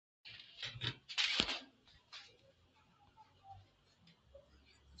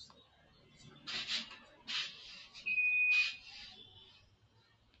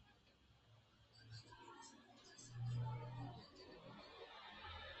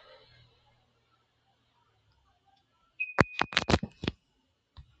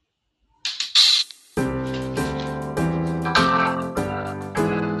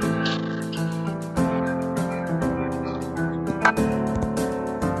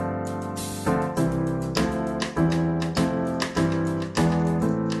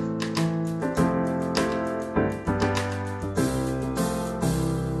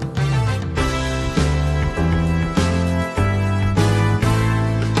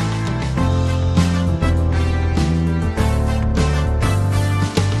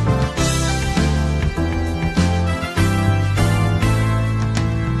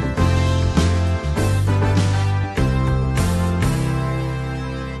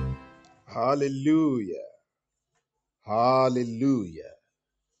Hallelujah. Hallelujah.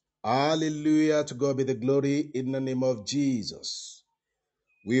 Hallelujah. To God be the glory in the name of Jesus.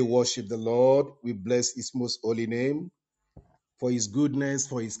 We worship the Lord. We bless his most holy name for his goodness,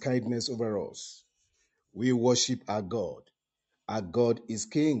 for his kindness over us. We worship our God. Our God is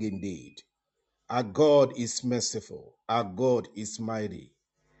King indeed. Our God is merciful. Our God is mighty.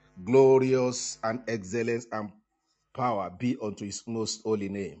 Glorious and excellence and power be unto his most holy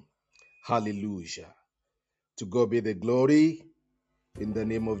name. Hallelujah. To God be the glory in the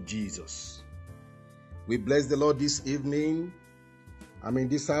name of Jesus. We bless the Lord this evening.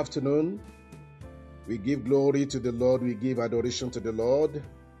 This afternoon. We give glory to the Lord. We give adoration to the Lord.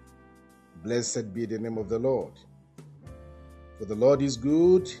 Blessed be the name of the Lord. For the Lord is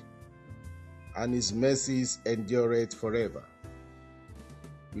good, and his mercies endureth forever.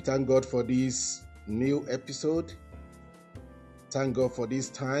 We thank God for this new episode. Thank God for this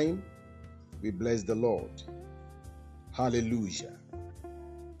time. We bless the Lord. Hallelujah.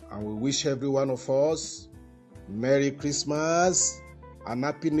 And we wish every one of us Merry Christmas and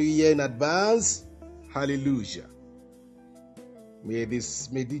Happy New Year in advance. Hallelujah. May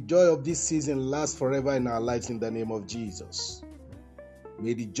the joy of this season last forever in our lives in the name of Jesus.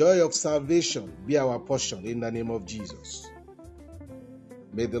 May the joy of salvation be our portion in the name of Jesus.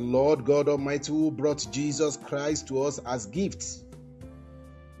 May the Lord God Almighty, who brought Jesus Christ to us as gifts,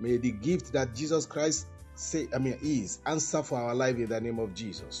 may the gift that Jesus Christ is answer for our life in the name of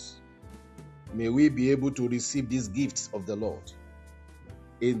Jesus. May we be able to receive these gifts of the Lord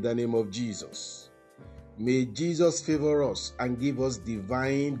in the name of Jesus. May Jesus favor us and give us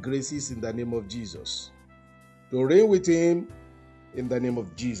divine graces in the name of Jesus, to reign with him in the name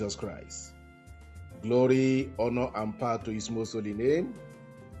of Jesus Christ. Glory, honor, and power to his most holy name.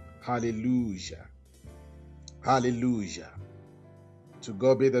 Hallelujah. Hallelujah. To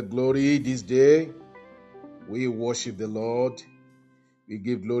God be the glory this day. We worship the Lord. We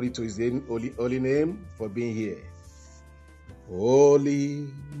give glory to his holy name for being here. Holy,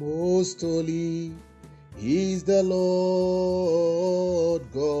 most holy, He's the Lord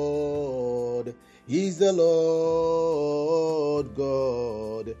God. He's the Lord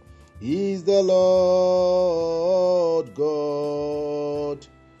God. He's the Lord God.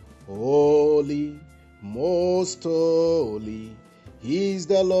 Holy, most holy. He's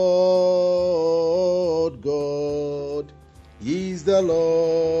the Lord God. He's the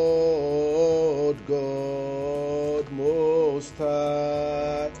Lord God most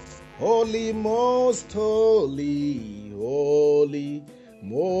high. Holy, most holy, holy,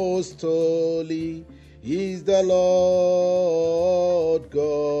 most holy, He's the Lord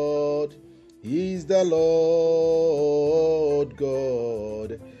God. He's the Lord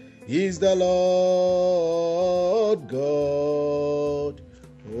God. He's the Lord God.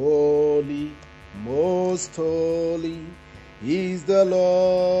 Holy, most holy, He's the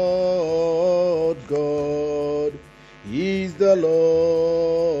Lord God. He's the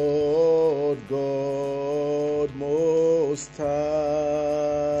Lord God most high.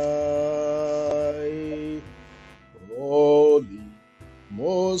 Holy,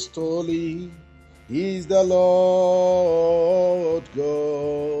 most holy, He's the Lord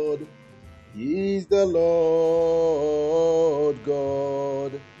God. He's the Lord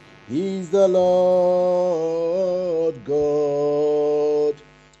God. He's the Lord God.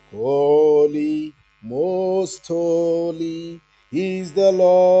 Holy, most holy, He's the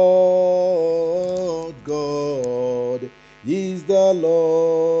Lord God. He's the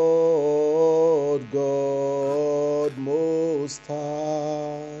Lord God most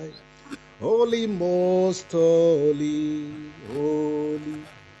high. Holy, most holy, holy,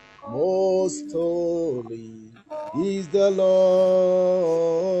 most holy, He's the Lord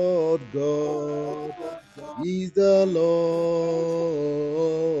God. He's the Lord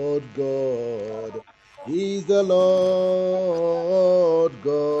God. He's the Lord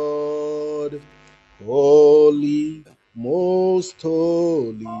God. Holy, most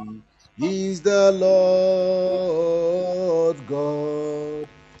holy, He's the Lord God.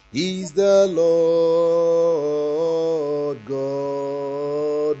 He's the Lord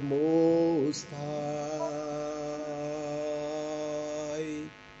God most high.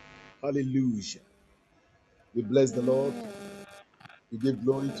 Hallelujah. We bless the Lord. We give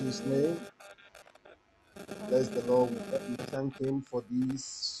glory to his name. Bless the Lord. We thank him for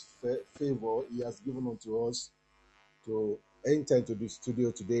this favor he has given unto us to enter into the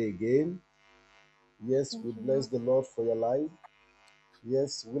studio today again. Yes, we bless the Lord for your life.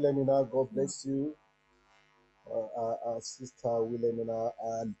 Yes, Wilhelmina, God bless you. Our sister Wilhelmina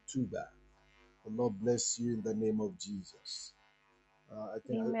Altuga. The Lord bless you in the name of Jesus.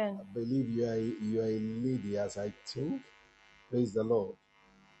 Amen. I believe you are a lady, as I think. Praise the Lord.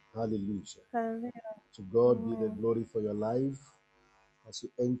 Hallelujah. Hallelujah. To God be the Amen. glory for your life. As you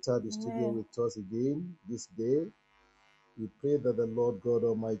enter the studio Amen. with us again this day, we pray that the Lord God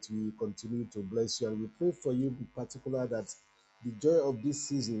Almighty will continue to bless you. And we pray for you in particular that the joy of this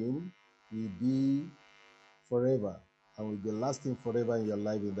season will be forever and will be lasting forever in your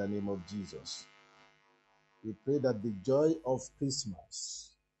life in the name of Jesus. We pray that the joy of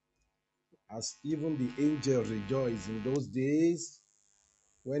Christmas, as even the angels rejoice in those days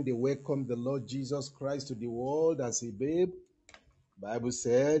when they welcomed the Lord Jesus Christ to the world as a babe, Bible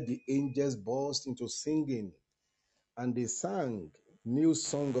said the angels burst into singing and they sang new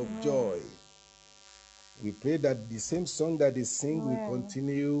song of Amen. joy. We pray that the same song that they sing will Amen.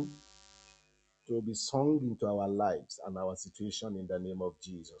 continue to be sung into our lives and our situation in the name of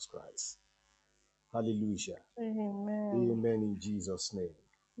Jesus Christ. Hallelujah. Amen. Amen in Jesus' name.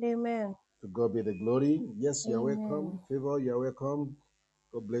 Amen. To God be the glory. Yes, you're welcome. Amen. Favor, you're welcome.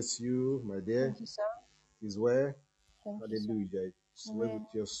 God bless you, my dear. Thank you, sir. It is well. Thank you, sir. Hallelujah. It's well with Amen.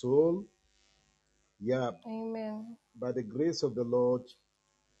 your soul. Yeah, Amen. by the grace of the Lord,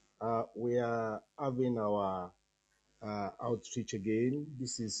 we are having our outreach again.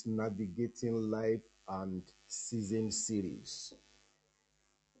 This is Navigating Life and Season Series.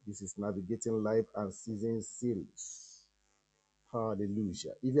 This is Navigating Life and Season Series.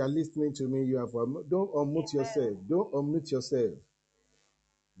 Hallelujah. If you are listening to me, you have don't unmute yourself. Amen. Don't unmute yourself.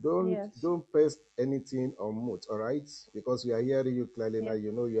 Don't Yes. don't press anything on mute, all right? Because we are hearing you clearly now. Yes.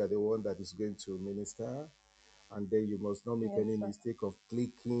 You know you are the one that is going to minister, and then you must not make Yes, any sir. mistake of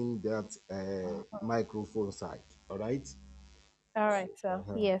clicking that microphone side, all right? All So, right, sir.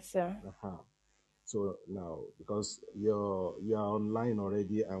 Yes, sir. so now, because you are online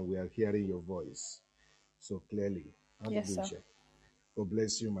already, and we are hearing your voice so clearly. Yes, sir. Hallelujah. God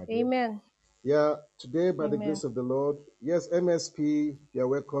bless you, my dear. Amen. Yeah, today, by the Amen. grace of the Lord, yes, MSP, you're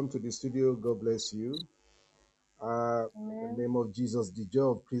welcome to the studio. God bless you. In the Amen. name of Jesus, the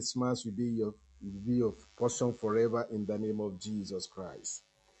joy of Christmas will be your portion forever in the name of Jesus Christ.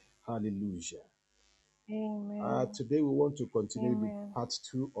 Hallelujah. Amen. Today, we want to continue the Amen. part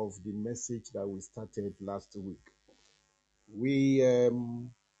two of the message that we started last week. We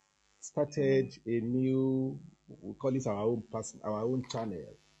started a new, we call it our own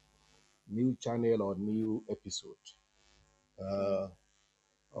channel, new channel or new episode. Mm. Uh,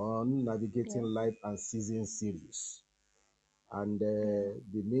 on Navigating Yeah. Life and Season series. And Mm.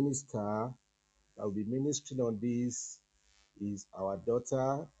 the minister that will be ministering on this is our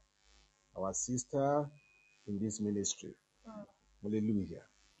daughter, our sister in this ministry. Mm. Hallelujah.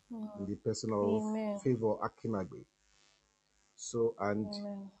 In Mm. the person of Amen. Favour Akinagbe. So, and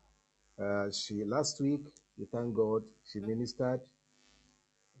Amen. she last week, we thank God, she ministered.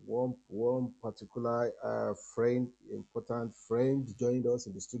 One particular friend, important friend, joined us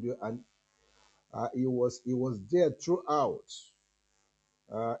in the studio, and he was there throughout.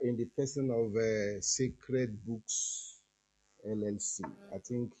 In the person of Sacred Books LLC. I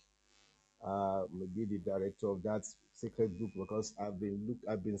think maybe the director of that Sacred Book, because I've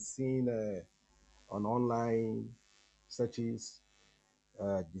been seeing on online searches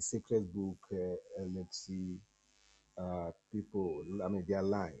the Sacred Book LLC people. I mean their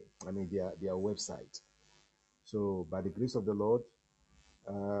line. I mean their website. So by the grace of the Lord,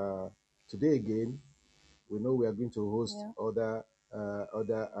 uh, today again we know we are going to host Yeah.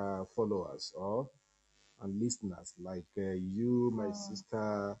 other followers or and listeners like you, my Mm.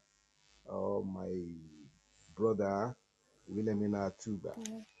 sister, or my brother, Wilhelmina Tuba,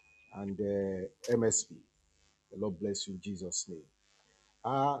 Yeah. and MSP. The Lord bless you in Jesus' name.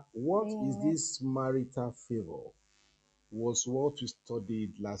 What is Amen. this marital favor? Was what we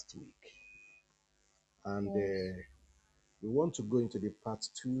studied last week. And Yes. we want to go into the part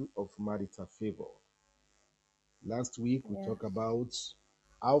two of marital favor. Last week we Yes. talked about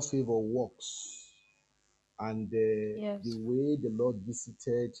how favor works and the Yes. way the Lord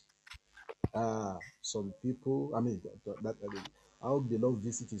visited some people, I mean, how the Lord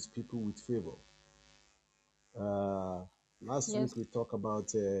visits his people with favor. Uh, Last Yes. week we talked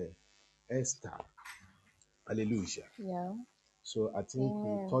about Esther. Hallelujah. Yeah. So I think we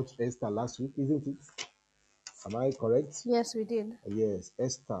Amen. touched Esther last week, isn't it? Am I correct? Yes, we did. Yes,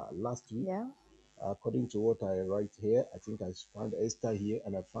 Esther last week. Yeah. According to what I write here, I think I found Esther here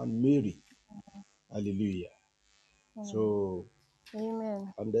and I found Mary. Hallelujah. Mm. So,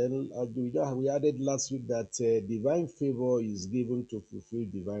 Amen. and then we added last week that divine favor is given to fulfill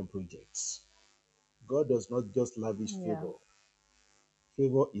divine projects. God does not just lavish Yeah. favor.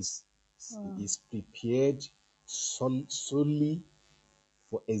 Favor Mm. is prepared solely.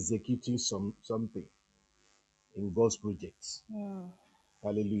 for executing something in God's projects. Mm.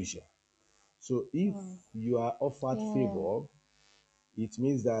 Hallelujah. So if Mm. you are offered Amen. favor, it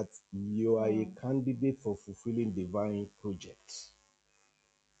means that you are a Mm. candidate for fulfilling divine projects.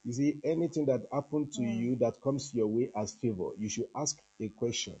 You see, anything that happened to Mm. you that comes your way as favor, you should ask a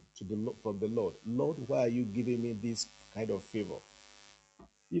question to from the Lord. Lord, why are you giving me this kind of favor?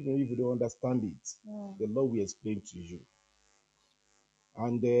 Even if you don't understand it, Mm. the Lord will explain to you.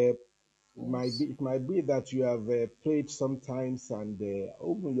 And Yes. it might be that you have prayed sometimes, and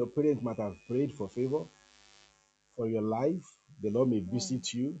even your parents might have prayed for favor for your life. The Lord may Mm.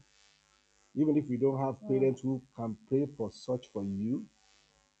 visit you. Even if you don't have Mm. parents who can pray for such for you,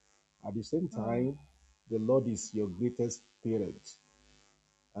 at the same Mm. time, the Lord is your greatest parent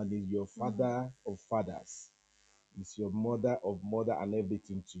and is your Mm. father of fathers, is your mother of mother and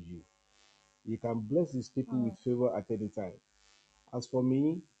everything to you. He can bless his people Mm. with favor at any time. As for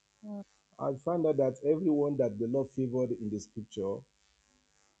me, Mm. I find out that everyone that the Lord favored in the scripture,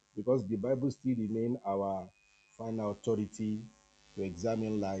 because the Bible still remains our final authority to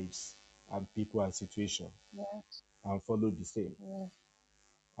examine lives and people and situations Yes. and follow the same. Yes.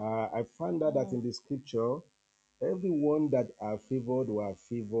 I found out that Mm. in the scripture, everyone that are favored were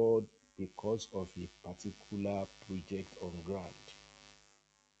favored because of a particular project on ground.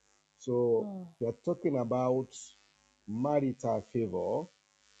 So Mm. we are talking about marital favor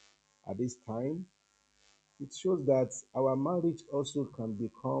at this time. It shows that our marriage also can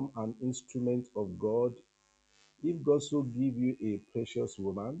become an instrument of God. If God so give you a precious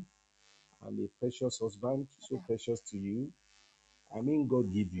woman and a precious husband, so precious to you, I mean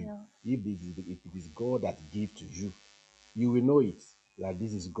God give you. Yeah. If it is God that give to you, you will know it, that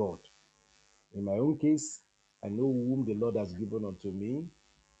this is God. In my own case, I know whom the Lord has given unto me,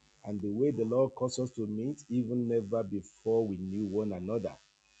 and the way the Lord caused us to meet, even never before we knew one another.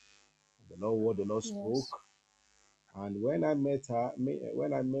 The Lord, what the Lord Yes. spoke, and when I met her, I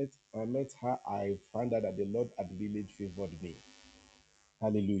met her, I found out that the Lord had really favored me.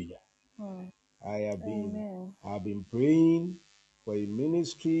 Hallelujah. Mm. I have been, Amen. I've been praying for a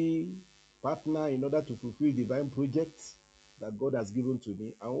ministry partner in order to fulfill divine projects that God has given to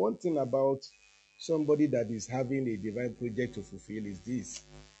me. And one thing about somebody that is having a divine project to fulfill is this: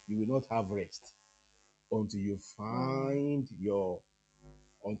 you will not have rest until you Mm. find your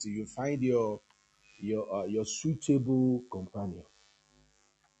suitable companion.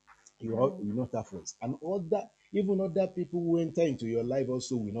 You will not have rest, and even other people who enter into your life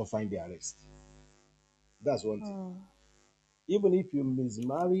also will not find their rest. That's one thing. Mm. Even if you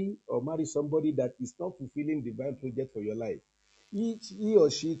mismarry or marry somebody that is not fulfilling divine project for your life, he or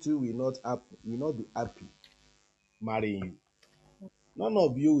she too will not be happy marrying you. None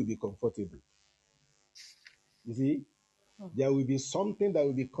of you will be comfortable. You see, there will be something that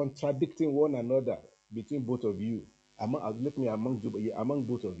will be contradicting one another between both of you. Among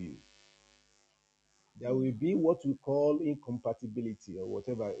both of you. There will be what we call incompatibility or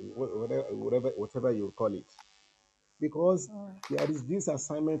whatever you call it. Because Mm. there is this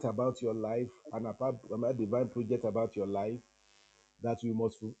assignment about your life and about divine project about your life that you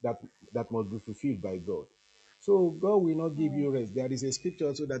must that must be fulfilled by God. So God will not give Mm. you rest. There is a scripture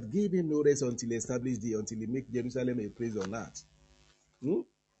also that give him no rest until he establish thee, until he make Jerusalem a praise on earth. Hmm?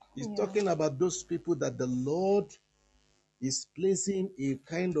 He's Yeah. talking about those people that the Lord is placing a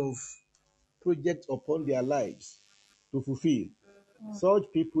kind of project upon their lives to fulfill.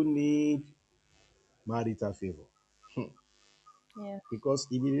 Such people need marital favor. Yes. Because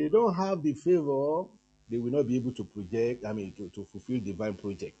if they don't have the favor, they will not be able to to fulfill divine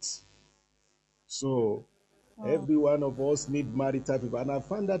projects. So Mm. every one of us need marital favor. And I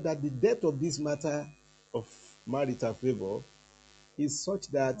found out that the depth of this matter of marital favor is such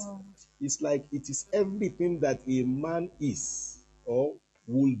that Mm. it's like it is everything that a man is or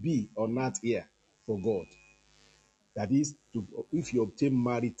will be on earth here for God. That is, if you obtain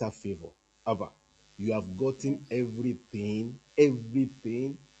marital favor, ever, you have gotten Yes.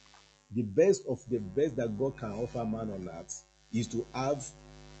 everything. The best of the best that God can offer man on earth is to have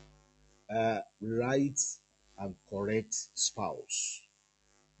a right and correct spouse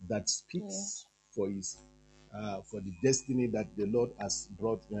that speaks Yes. for the destiny that the Lord has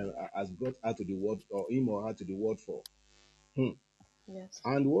brought her to the world, or him or her to the world for. Hmm. Yes.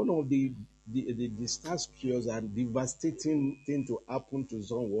 And one of the disastrous and devastating thing to happen to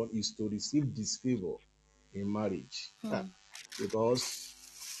someone is to receive disfavor in marriage. Mm. Because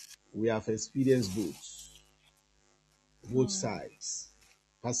we have experienced both Mm. sides.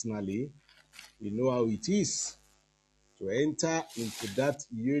 Personally, we know how it is to enter into that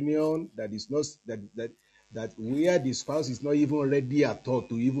union that is not that that where the spouse is not even ready at all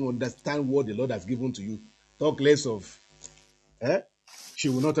to even understand what the Lord has given to you, talk less of, she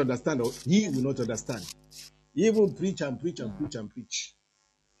will not understand or he will not understand. Even preach and preach and preach and preach.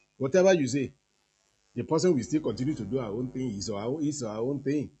 Whatever you say, the person will still continue to do her own thing, is our own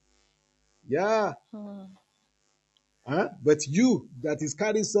thing. Yeah. But you that is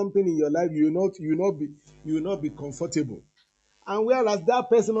carrying something in your life, you will not be comfortable. And whereas that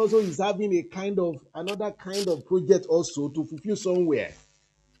person also is having another kind of project also to fulfill somewhere.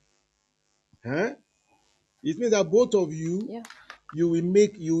 It means that both of you, Yeah. you will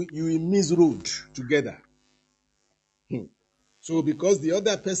miss road together. So because the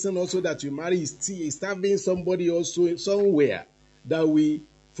other person also that you marry is serving somebody also somewhere that will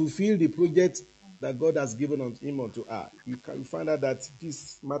fulfill the project that God has given on him unto her, you can find out that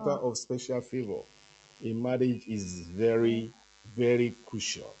this matter of special favor in marriage is Yeah. very, very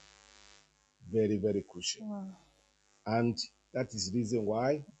crucial. Very, very crucial. And that is the reason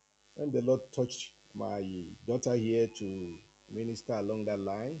why when the Lord touched my daughter here to minister along that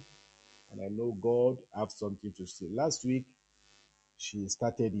line, and I know God have something to say. Last week, she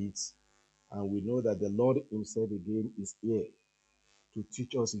started it, and we know that the Lord himself again is here to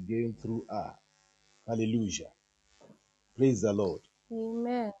teach us again through her. Hallelujah. Praise the Lord.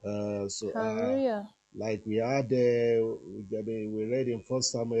 Amen. So, Hallelujah. like we had, we read in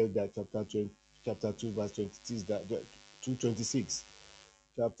First Samuel that chapter 2, verse 26, that 2:26,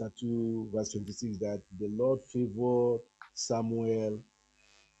 chapter 2, verse 26, that the Lord favored Samuel.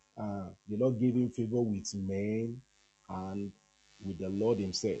 The Lord gave him favor with men and with the Lord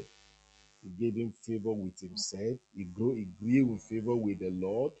himself. He gave him favor with himself. He grew in favor with the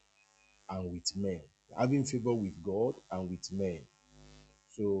Lord and with men. Having favor with God and with men.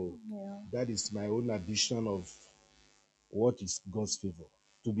 So Yeah. that is my own addition of what is God's favor.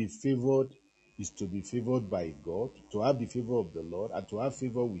 To be favored is to be favored by God, to have the favor of the Lord, and to have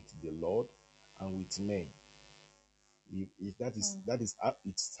favor with the Lord and with men. If that is how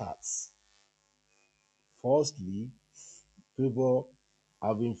it starts. Firstly, favor,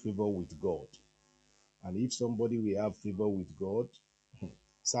 having favor with God. And if somebody will have favor with God,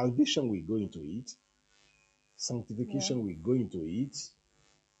 salvation will go into it, Yeah. sanctification will go into it,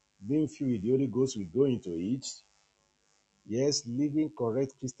 being filled with the Holy Ghost will go into it. Yes, living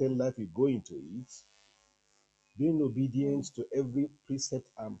correct Christian life will go into it. Being obedient to every precept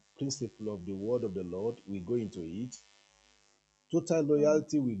and principle of the word of the Lord will go into it. Total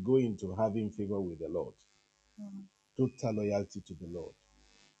loyalty will go into having favor with the Lord. Total loyalty to the Lord.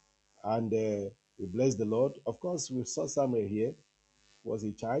 And we bless the Lord. Of course, we saw Samuel here, was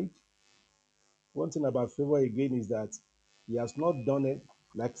a child. One thing about favor again is that he has not done it,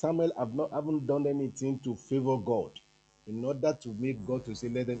 like Samuel haven't done anything to favor God in order to make God to say,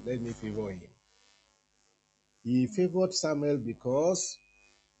 let me favor him. He favored Samuel because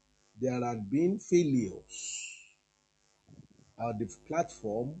there had been failures at the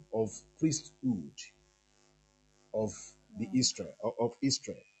platform of priesthood of Israel,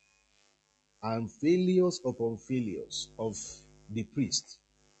 and failures upon failures of the priest,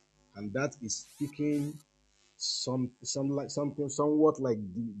 and that is speaking something somewhat like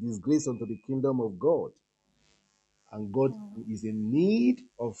disgrace unto the kingdom of God, and God is in need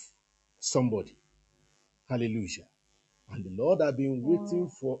of somebody. Hallelujah. And the Lord has been waiting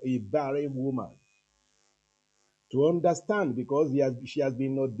Amen. for a barren woman to understand, because she has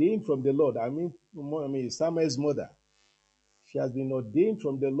been ordained from the Lord. I mean Samuel's mother. She has been ordained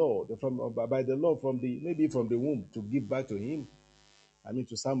from the Lord, by the Lord, maybe from the womb, to give back to him.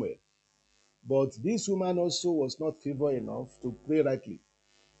 To Samuel. But this woman also was not favored enough to pray rightly.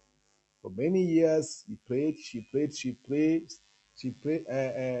 For many years, he prayed, she prayed, she prayed,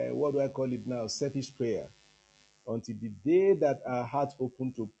 what do I call it now? Selfish prayer. Until the day that her heart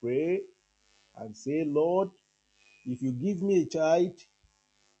opened to pray and say, Lord, if you give me a child,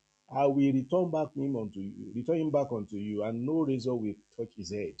 I will return him back unto you, and no razor will touch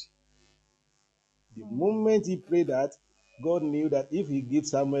his head. The moment he prayed that, God knew that if he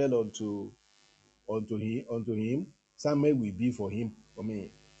gives Samuel unto him, Samuel will be for him,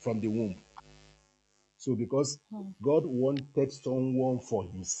 from the womb. So because God wanted someone for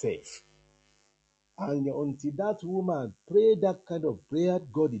himself. And until that woman prayed that kind of prayer,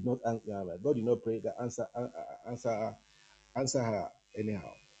 God did not pray that answer her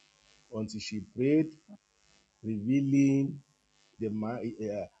anyhow. Until she prayed, revealing the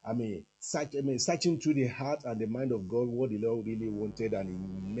mind, searching through the heart and the mind of God, what the Lord really wanted, and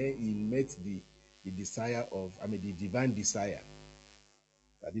he met the desire the divine desire.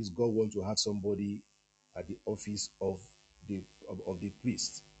 That is, God wants to have somebody at the office of the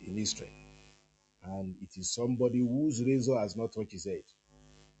priest in Israel. And it is somebody whose razor has not touched his head.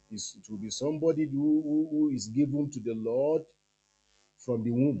 It will be somebody who is given to the Lord from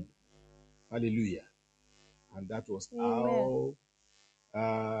the womb. Hallelujah. And that was Amen.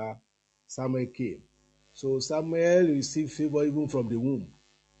 how Samuel came. So Samuel received favor even from the womb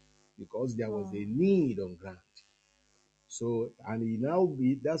because there was a Mm. need on ground. So, and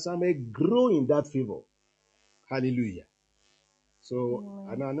that Samuel grew in that favor. Hallelujah. So,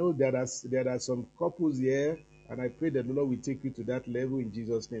 and Amen. I know there are some couples here, and I pray that the Lord will take you to that level in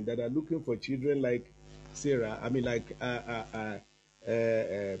Jesus' name, that are looking for children like Sarah, like uh,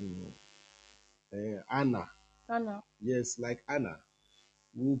 um, Anna. Anna. Yes, like Anna,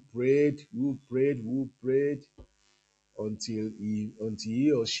 who prayed until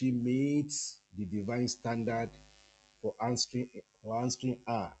he or she meets the divine standard for answering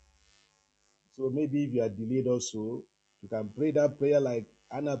her. So maybe if you are delayed also, you can pray that prayer like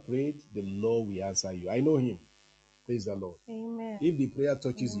Anna prayed, the Lord will answer you. I know him. Praise the Lord. Amen. If the prayer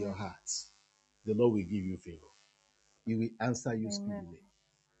touches your Amen. heart, the Lord will give you favor. He will answer you Amen. speedily.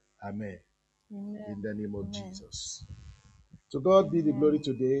 Amen. Amen. In the name of Amen. Jesus. To God be the glory Amen.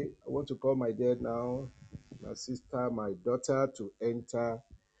 today. I want to call my dad now, my sister, my daughter to enter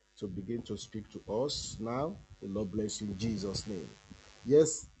to begin to speak to us now. The Lord bless you in Jesus' name.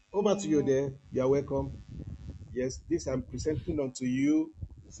 Yes, over to you Amen. there. You are welcome. Yes, this I'm presenting unto you,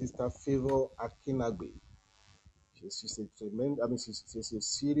 Sister Favour Akinagbe. She's a tremendous. I mean, she's a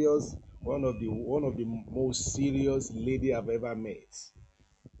serious one of the most serious lady I've ever met.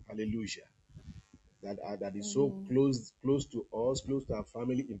 Hallelujah. That is so Amen. close to us, close to our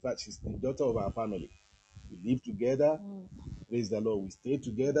family. In fact, she's the daughter of our family. We live together. Mm. Praise the Lord. We stay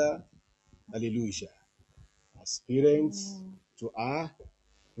together. Hallelujah. As parents Amen. to her.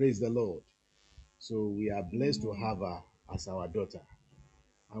 Praise the Lord. So we are blessed to Amen. have her as our daughter.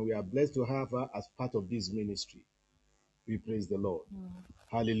 And we are blessed to have her as part of this ministry. We praise the Lord. Mm.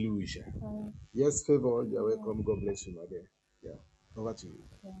 Hallelujah. Um, Yes, Favor, you're Amen. welcome. God bless you, my dear. Yeah. Over to you.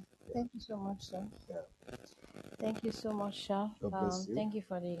 Yeah. Thank you so much, sir. Yeah. Thank you so much, sir. God bless you. Thank you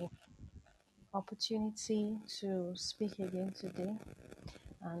for the opportunity to speak again today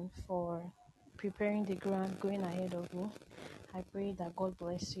and for preparing the ground going ahead of me. I pray that God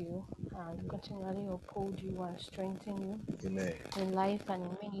bless you and continually uphold you and strengthen you Amen. in life and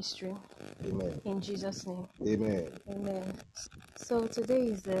in ministry. Amen. In Jesus' name. Amen. Amen. So today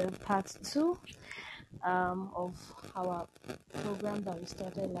is the part 2 of our program that we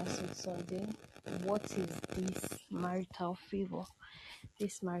started last week Sunday. What is this marital favor?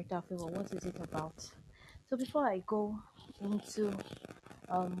 This marital favor, what is it about? So before I go into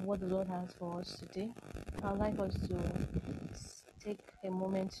what the Lord has for us today, I'd like us to take a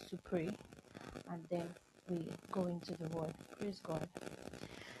moment to pray and then we go into the word. Praise God.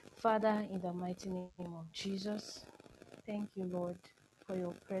 Father, in the mighty name of Jesus, thank you, Lord, for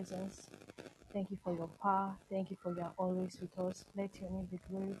your presence. Thank you for your power. Thank you for you are always with us. Let your name be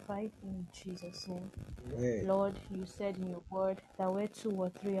glorified in Jesus' name. Amen. Lord, you said in your word that where 2 or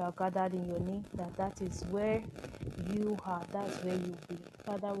 3 are gathered in your name, that is where you are. That's where you be.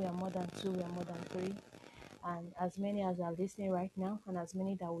 Father, we are more than 2, we are more than 3. And as many as are listening right now, and as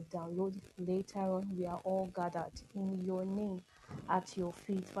many that will download later on, we are all gathered in your name at your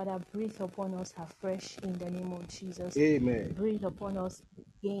feet. Father, breathe upon us afresh in the name of Jesus. Amen. Breathe upon us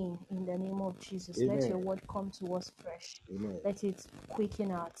again in the name of Jesus. Let Amen. your word come to us fresh. Amen. Let it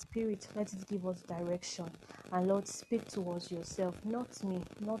quicken our spirit. Let it give us direction. And Lord, speak to us yourself. Not me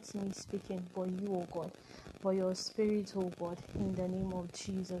speaking, but you, O God. For your spirit, O God, in the name of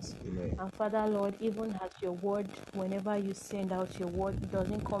Jesus. Amen. And Father, Lord, even as your word, whenever you send out your word, it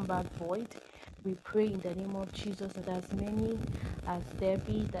doesn't come back void. We pray in the name of Jesus that as many as there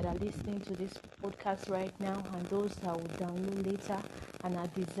be that are listening to this podcast right now and those that will download later and are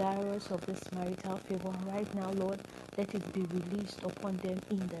desirous of this marital favor right now, Lord, let it be released upon them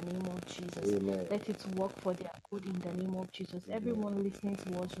in the name of Jesus. Amen. Let it work for their good in the name of Jesus. Amen. Everyone listening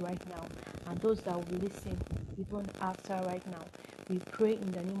to us right now and those that will listen even after right now, we pray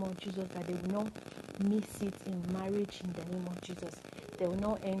in the name of Jesus that they will not miss it in marriage in the name of Jesus. They will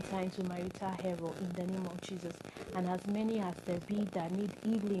not enter into marital error in the name of Jesus. And as many as there be that need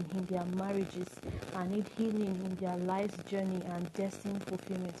healing in their marriages and need healing in their life's journey and destiny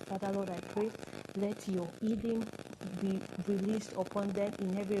fulfillment, Father Lord, I pray, let your healing be released upon them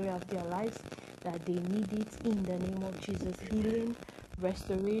in every area of their lives that they need it in the name of Jesus. Healing,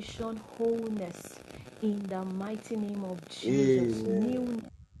 restoration, wholeness in the mighty name of Jesus. Amen. Newness,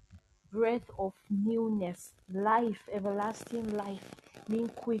 breath of newness, life, everlasting life being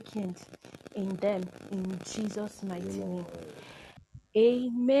quickened in them in Jesus' mighty Amen. name.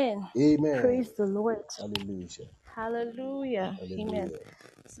 Amen. Amen. Praise the Lord. Hallelujah. Hallelujah. Amen. Hallelujah.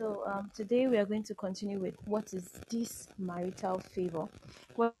 So today we are going to continue with what is this marital favor?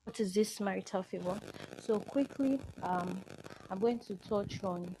 What is this marital favor? So quickly, I'm going to touch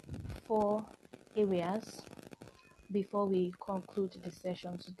on 4 areas before we conclude the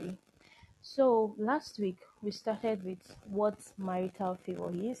session today. So last week we started with what marital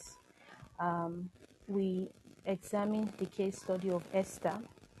favor is. We examined the case study of Esther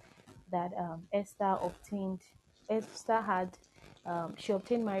that Esther had, she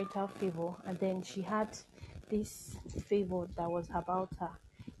obtained marital favor, and then she had this favor that was about her.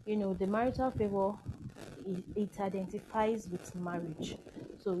 You know, the marital favor, it identifies with marriage.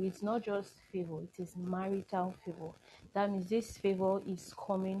 So it's not just favor, it is marital favor. That means this favor is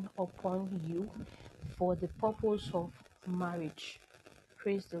coming upon you for the purpose of marriage.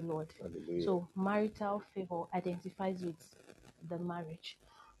 Praise the Lord. Hallelujah. So marital favor identifies with the marriage.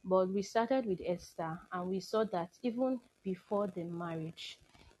 But we started with Esther, and we saw that even before the marriage,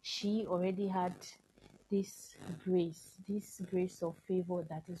 she already had this grace of favor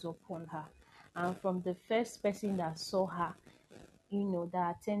that is upon her. And from the first person that saw her,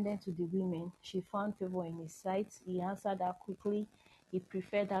 that attended to the women, she found favor in his sight. He answered her quickly. He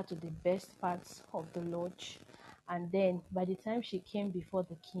preferred her to the best parts of the lodge. And then by the time she came before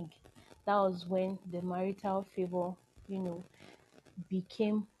the king, that was when the marital favor, you know,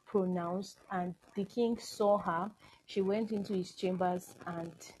 became pronounced, and the king saw her. She went into his chambers,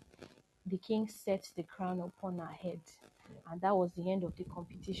 and the king set the crown upon her head, and that was the end of the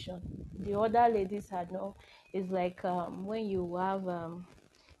competition. The other ladies had no. It's like when you have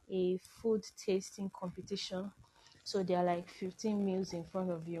a food tasting competition, so there are like 15 meals in front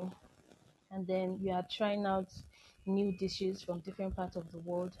of you, and then you are trying out new dishes from different parts of the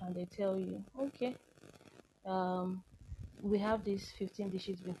world, and they tell you, okay, um we have these 15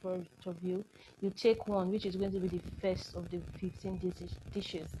 dishes in front of you. You take one, which is going to be the first of the 15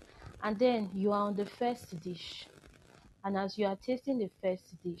 dishes. And then you are on the first dish. And as you are tasting the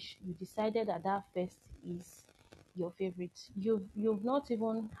first dish, you decided that that first is your favorite. You've not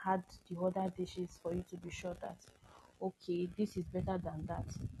even had the other dishes for you to be sure that, okay, this is better than that.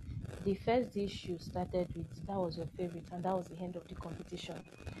 The first dish you started with, that was your favorite, and that was the end of the competition.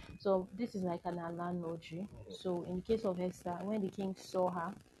 So this is like an analogy. So in the case of Esther, when the king saw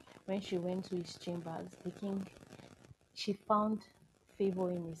her, when she went to his chambers, she found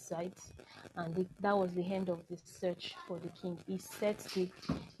favor in his sight, and that was the end of the search for the king. He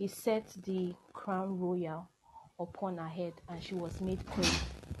set the crown royal upon her head, and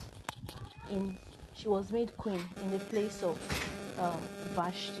in she was made queen in the place of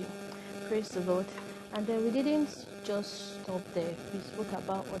Vashti. Praise the Lord. And then we didn't just stop there. We spoke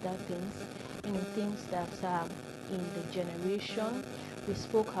about other things, things that are in the generation. We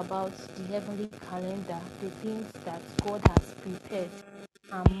spoke about the heavenly calendar, the things that God has prepared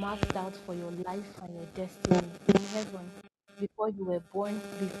and marked out for your life and your destiny in heaven. Before you were born,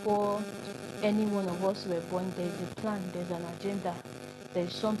 before any one of us were born, there's a plan, there's an agenda,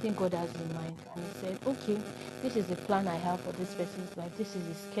 there's something God has in mind. And He said, okay, this is the plan I have for this person's life. This is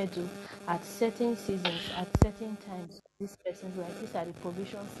the schedule at certain seasons, at certain times. This person's life, these are the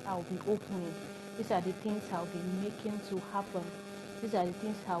provisions I'll be opening. These are the things I'll be making to happen. These are the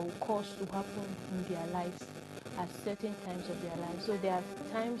things I will cause to happen in their lives at certain times of their lives. So there are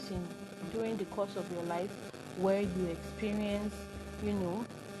times during the course of your life where you experience,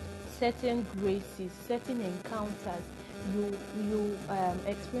 certain graces, certain encounters. You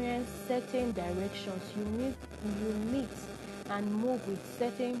experience certain directions. You meet and move with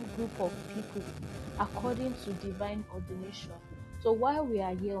certain group of people according to divine ordination. So while we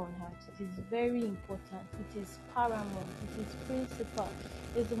are here on earth, it is very important. It is paramount. It is principal.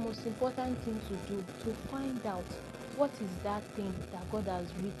 It's the most important thing to do, to find out what is that thing that God has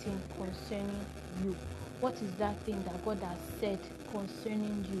written concerning you. What is that thing that God has said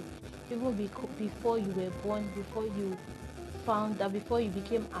concerning you? Even before you were born, before you found that, before you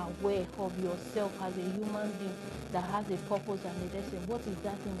became aware of yourself as a human being that has a purpose and a destiny, what is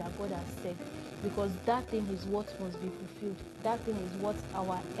that thing that God has said? Because that thing is what must be fulfilled. That thing is what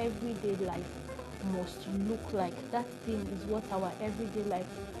our everyday life must look like. That thing is what our everyday life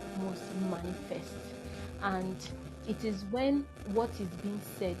must manifest. And it is when what is being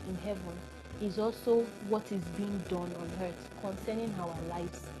said in heaven is also what is being done on earth concerning our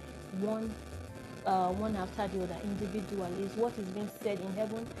lives, one after the other, individually. Is what is being said in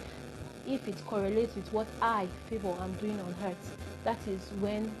heaven if it correlates with what I, Favor, am doing on earth, that is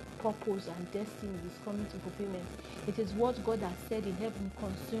when purpose and destiny is coming to fulfillment. It is what God has said in heaven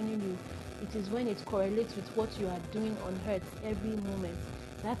concerning you. It is when it correlates with what you are doing on earth every moment.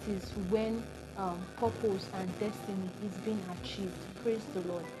 That is when purpose and destiny is being achieved. Praise the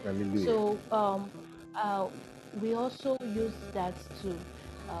Lord. Hallelujah. So uh, we also use that to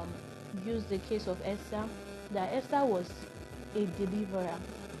use the case of Esther. That Esther was a deliverer.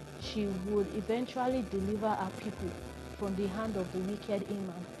 She would eventually deliver her people from the hand of the wicked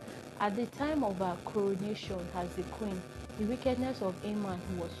Haman. At the time of her coronation as the queen, the wickedness of Haman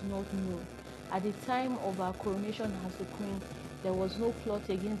was not known. At the time of her coronation as the queen, there was no plot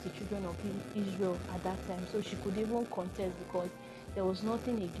against the children of Israel at that time, so she could even contest because there was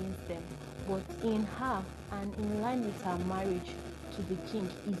nothing against them. But in her and in line with her marriage to the king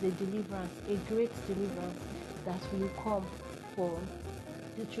is a deliverance, a great deliverance that will come for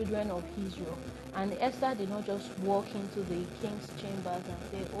the children of Israel. And Esther did not just walk into the king's chambers and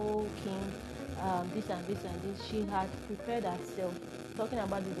say, "Oh, king, this and this and this." She had prepared herself. Talking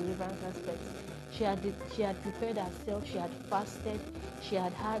about the deliverance aspect, she had prepared herself. She had fasted. She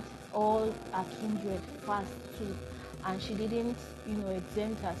had had all her kindred fast too, and she didn't,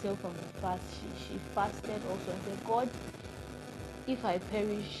 exempt herself from the fast. She fasted also and said, "God, if I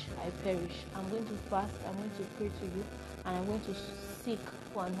perish, I perish. I'm going to fast, I'm going to pray to you, and I'm going to seek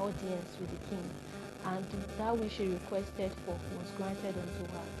for an audience with the king." And that which she requested for was granted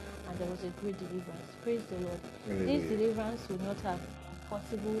unto her, and there was a great deliverance. Praise the Lord. This deliverance would not have been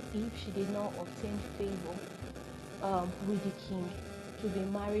possible if she did not obtain favor with the king, to be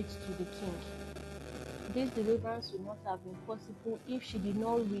married to the king. This deliverance would not have been possible if she did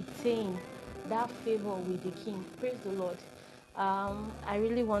not retain that favor with the king. Praise the Lord. I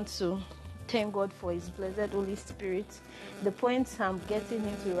really want to thank God for His blessed Holy Spirit. The point I'm getting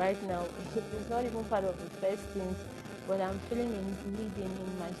into right now is not even part of the first things, but I'm feeling leading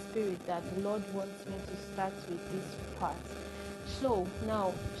in my spirit that the Lord wants me to start with this part. So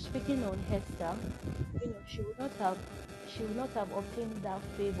now, speaking on Esther, she would not have obtained that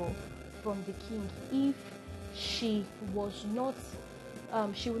favor from the king if she was not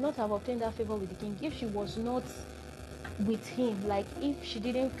she would not have obtained that favor with the king if she was not with him. Like, if she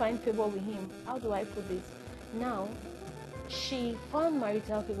didn't find favor with him, how do I put this? Now, she found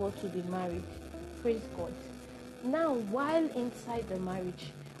marital favor to be married. Praise God. Now, while inside the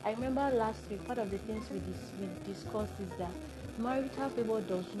marriage, I remember last week, part of the things we discussed is that marital favor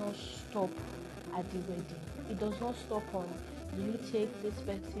does not stop at the wedding. It does not stop on, do you take this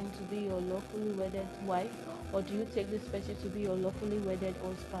person to be your lawfully wedded wife, or do you take this person to be your lawfully wedded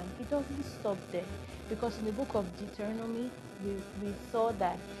husband? It doesn't stop there, because in the book of Deuteronomy, we saw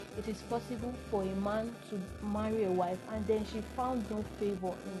that it is possible for a man to marry a wife and then she found no favor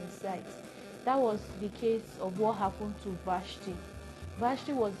in his sight. That was the case of what happened to Vashti.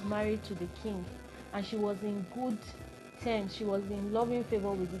 Vashti was married to the king, and she was in good terms. She was in loving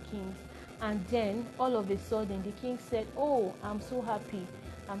favor with the king. And then, all of a sudden, the king said, "Oh, I'm so happy.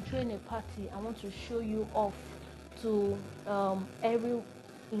 I'm throwing a party. I want to show you off to every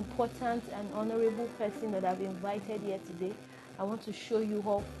important and honorable person that I've invited here today. I want to show you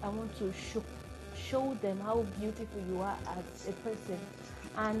off. I want to show them how beautiful you are as a person."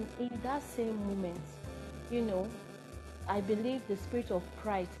 And in that same moment, I believe the spirit of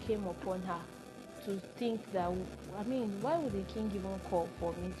pride came upon her to think that, why would the king even call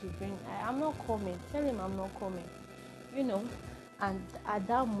for me to bring? I'm not coming. Tell him I'm not coming. And at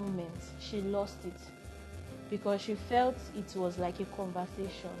that moment, she lost it because she felt it was like a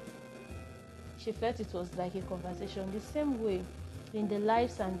conversation. She felt it was like a conversation. The same way, in the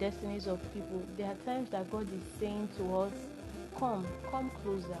lives and destinies of people, there are times that God is saying to us, come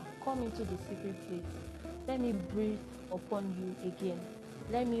closer, come into the secret place. Let me breathe upon you again.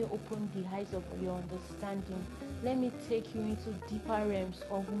 Let me open the eyes of your understanding. Let me take you into deeper realms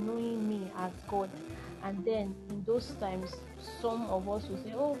of knowing me as God. And then in those times, some of us will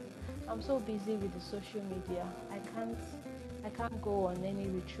say, "Oh, I'm so busy with the social media. I can't go on any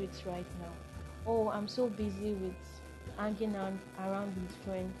retreats right now. Oh, I'm so busy with hanging around with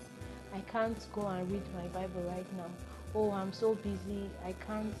friends. I can't go and read my Bible right now. Oh, I'm so busy. I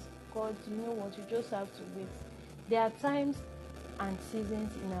can't." God, you know what? You just have to wait. There are times and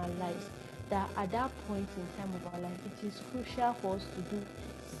seasons in our lives that at that point in time of our life, it is crucial for us to do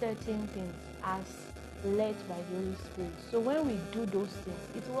certain things as led by the Holy Spirit. So when we do those things,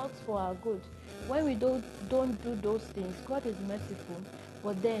 it works for our good. When we don't do those things, God is merciful,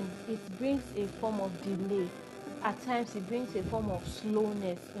 but then it brings a form of delay. At times, it brings a form of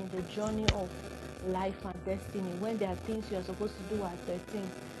slowness in the journey of life and destiny, when there are things you are supposed to do at 13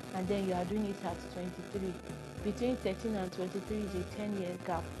 and then you are doing it at 23. Between 13 and 23 is a 10-year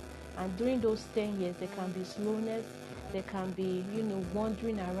gap, and during those 10 years there can be slowness, there can be,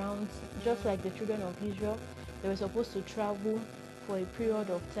 wandering around, just like the children of Israel. They were supposed to travel for a period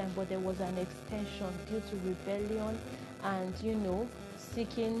of time, but there was an extension due to rebellion and,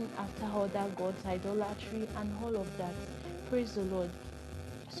 seeking after other gods, idolatry, and all of that. Praise the Lord.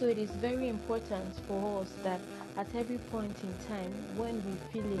 So it is very important for us that at every point in time, when we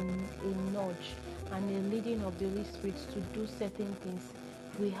feel a nudge and a leading of the Holy Spirit to do certain things,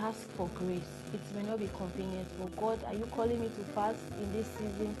 we ask for grace. It may not be convenient, but God, are you calling me to fast in this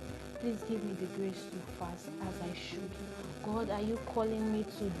season? Please give me the grace to fast as I should. God, are you calling me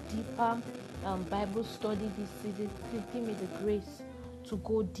to deeper Bible study this season? Please give me the grace to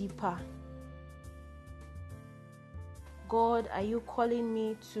go deeper. God, are you calling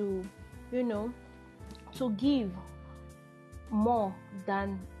me to, to give more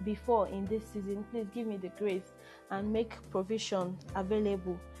than before in this season? Please give me the grace and make provision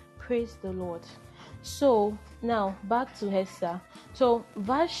available. Praise the Lord. So now back to Esther. So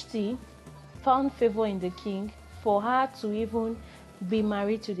Vashti found favor in the king for her to even be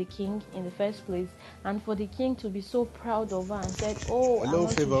married to the king in the first place, and for the king to be so proud of her and said, "Oh, I Hello,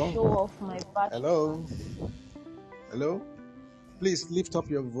 want to Favor. show off my virtue." Hello. Hello. Please lift up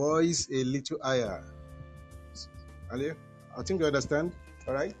your voice a little higher. Ali, I think you understand.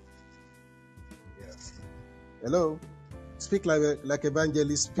 All right. Yes. Hello. Speak like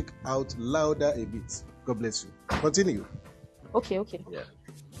evangelist. Speak out louder a bit. God bless you. Continue. Okay. Yeah.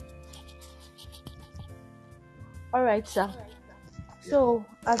 All right, sir. Yeah. So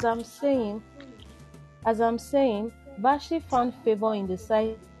as I'm saying, Vashti found favor in the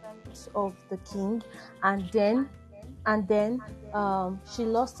sight of the king, and then she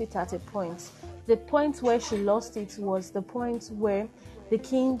lost it at a point. The point where she lost it was the point where the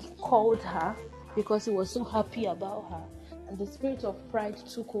king called her because he was so happy about her, and the spirit of pride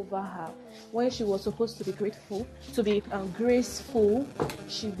took over her. When she was supposed to be graceful,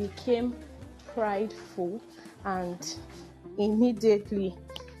 she became prideful, and immediately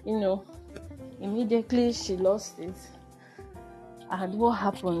she lost it. And what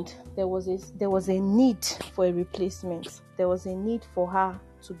happened? There was a need for a replacement. There was a need for her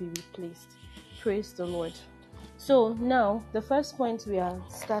to be replaced. Praise the Lord. So now the first point we are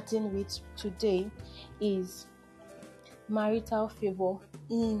starting with today is marital favor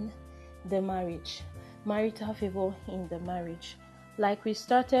in the marriage. Marital favor in the marriage. Like we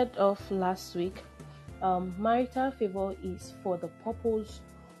started off last week, marital favor is for the purpose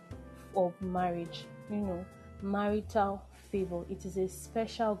of marriage. Marital favor. It is a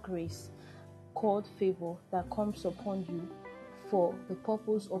special grace called favor that comes upon you for the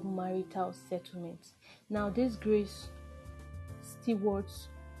purpose of marital settlement. Now, this grace stewards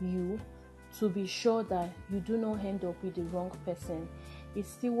you to be sure that you do not end up with the wrong person. It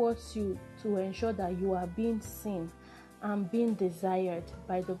stewards you to ensure that you are being seen and being desired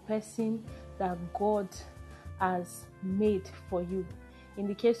by the person that God has made for you. In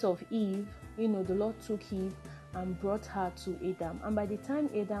the case of Eve, the Lord took Eve and brought her to Adam. And by the time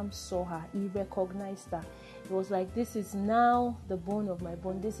Adam saw her, he recognized her. It was like, this is now the bone of my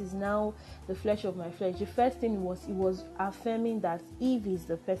bone. This is now the flesh of my flesh. The first thing he was affirming that Eve is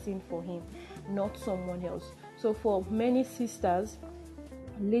the person for him, not someone else. So for many sisters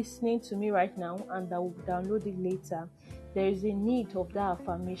listening to me right now and that will download it later, there is a need of that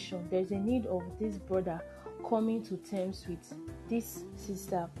affirmation. There is a need of this brother coming to terms with, this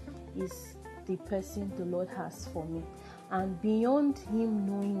sister is the person the Lord has for me. And beyond him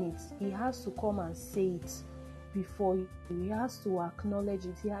knowing it, he has to come and say it before you. He has to acknowledge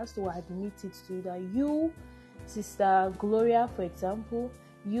it. He has to admit it to you that you, Sister Gloria, for example,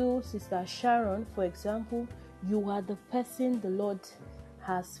 you, Sister Sharon, for example, you are the person the Lord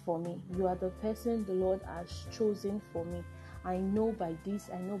has for me. You are the person the Lord has chosen for me. I know by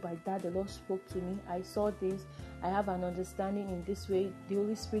this, I know by that, the Lord spoke to me. I saw this, I have an understanding in this way. The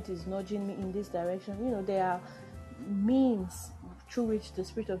Holy Spirit is nudging me in this direction. There are means through which the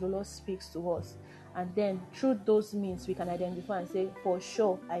Spirit of the Lord speaks to us. And then through those means, we can identify and say, for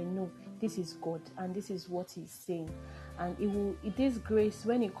sure, I know this is God and this is what He's saying. And it is grace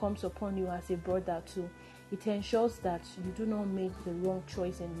when it comes upon you as a brother too. It ensures that you do not make the wrong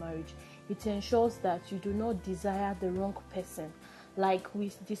choice in marriage. It ensures that you do not desire the wrong person. Like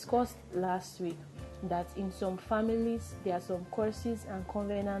we discussed last week, that in some families, there are some curses and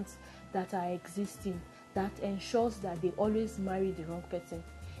covenants that are existing that ensures that they always marry the wrong person.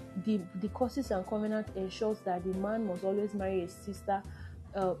 The curses and covenants ensures that the man must always marry a sister,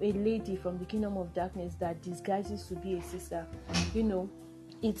 a lady from the kingdom of darkness that disguises to be a sister.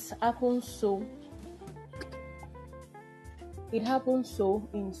 it happens so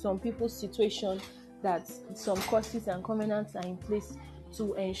in some people's situation that some curses and covenants are in place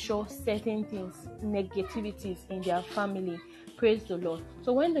to ensure certain things, negativities in their family. Praise the Lord.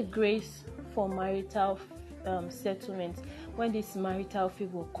 So when the grace for marital settlement, when this marital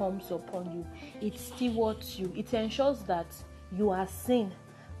favor comes upon you, it stewards you. It ensures that you are seen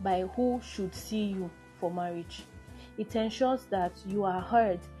by who should see you for marriage. It ensures that you are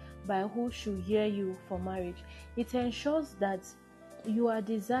heard by who should hear you for marriage. It ensures that you are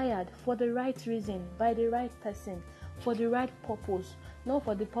desired for the right reason, by the right person, for the right purpose, not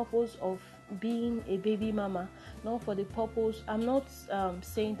for the purpose of being a baby mama, not for the purpose. I'm not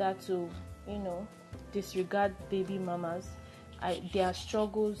saying that to, disregard baby mamas. Their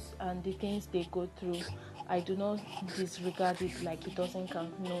struggles and the things they go through, I do not disregard it like it doesn't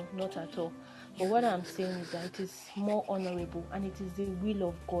count. No, not at all. But what I'm saying is that it is more honorable and it is the will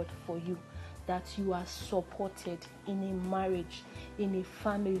of God for you that you are supported in a marriage, in a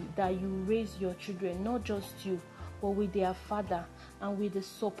family, that you raise your children, not just you, but with their father and with the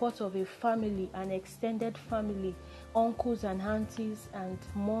support of a family, an extended family, uncles and aunties and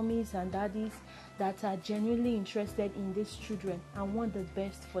mommies and daddies that are genuinely interested in these children and want the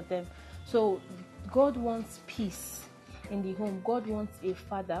best for them. So God wants peace in the home. God wants a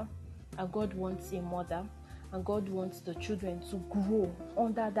father and God wants a mother, and God wants the children to grow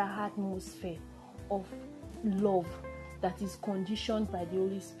under that atmosphere of love that is conditioned by the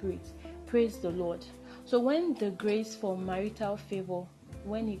Holy Spirit. Praise the Lord. So when the grace for marital favor,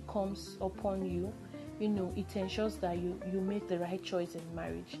 when it comes upon you, it ensures that you make the right choice in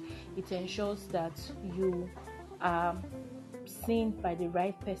marriage. It ensures that you are seen by the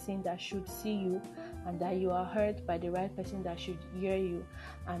right person that should see you, and that you are heard by the right person that should hear you,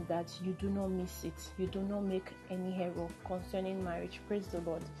 and that you do not miss it. You do not make any error concerning marriage. Praise the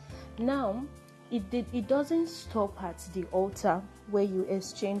Lord. Now, it doesn't stop at the altar where you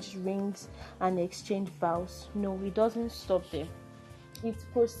exchange rings and exchange vows. No, it doesn't stop there. It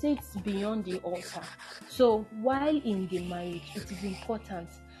proceeds beyond the altar. So while in the marriage, it is important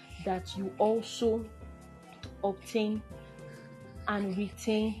that you also obtain and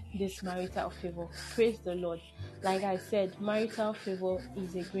retain this marital favor. Praise the Lord. Like I said, marital favor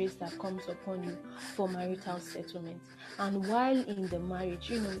is a grace that comes upon you for marital settlement. And while in the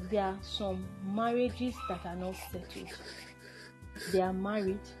marriage, there are some marriages that are not settled. They are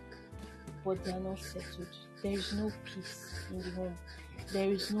married, but they are not settled. There is no peace in the home.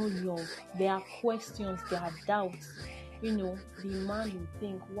 There is no love. There are questions, there are doubts. The man will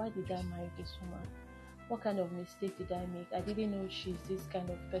think, why did I marry this woman? What kind of mistake did I make? I didn't know she's this kind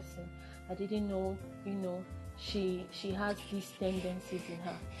of person. I didn't know, she has these tendencies in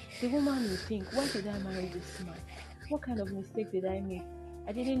her. The woman will think, why did I marry this man? What kind of mistake did I make?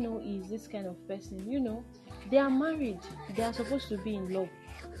 I didn't know he's this kind of person. They are married. They are supposed to be in love,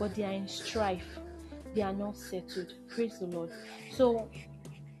 but they are in strife. They are not settled. Praise the Lord. So,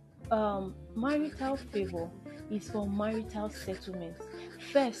 marital favor is for marital settlement.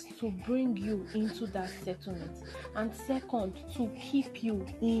 First, to bring you into that settlement, and second, to keep you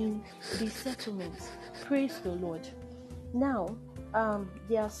in the settlement. Praise the Lord. Now,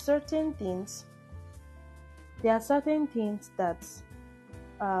 there are certain things that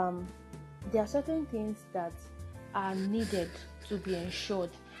are needed to be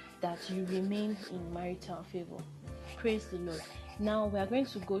ensured that you remain in marital favor. Praise the Lord. Now we are going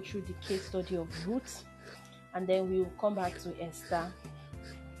to go through the case study of Ruth, and then we will come back to Esther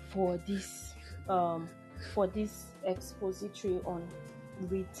for this expository on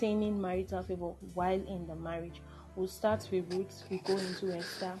retaining marital favor while in the marriage. We'll start with Ruth, we go into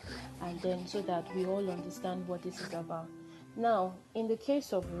Esther, and then so that we all understand what this is about. Now, in the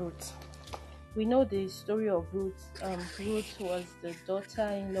case of Ruth, we know the story of Ruth. Ruth was the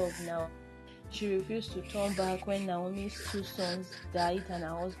daughter-in-law of Naomi. She refused to turn back when Naomi's 2 sons died and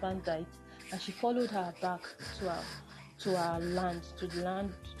her husband died, and she followed her back to her land, to the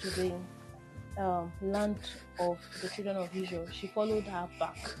land of the children of Israel. She followed her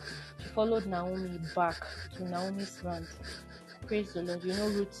back. She followed Naomi back to Naomi's land. Praise the Lord.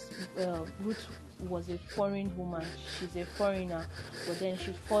 Ruth was a foreign woman. She's a foreigner, but then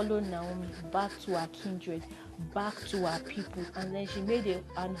she followed Naomi back to her kindred, back to her people, and then she made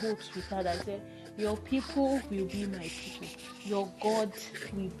an oath with her that said, your people will be my people, your God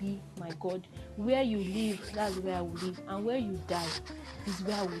will be my God. Where you live, that's where I will live, and where you die is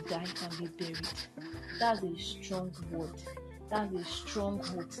where I will die and be buried. That's a strong word. That's a strong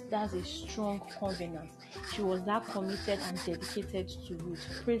oath. That's a strong covenant. She was that committed and dedicated to Ruth.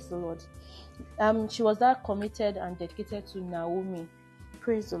 Praise the Lord. She was that committed and dedicated to Naomi.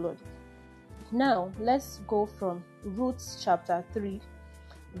 Praise the Lord. Now, let's go from Ruth chapter 3,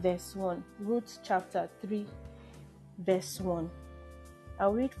 verse 1. Ruth chapter 3, verse 1.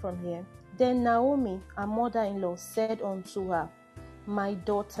 I'll read from here. Then Naomi, her mother-in-law, said unto her, My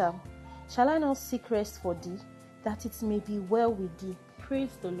daughter, shall I not seek rest for thee, that it may be well with thee?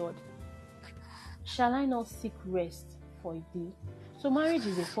 Praise the Lord. Shall I not seek rest for thee? So marriage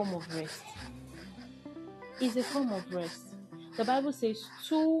is a form of rest. It's a form of rest. The Bible says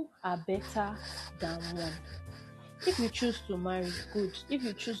two are better than one. If you choose to marry, good. If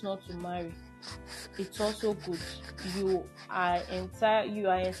you choose not to marry, it's also good. You are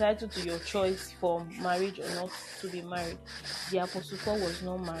entitled to your choice for marriage or not to be married. The Apostle Paul was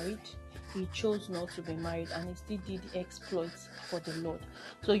not married. He chose not to be married, and he still did exploits for the Lord.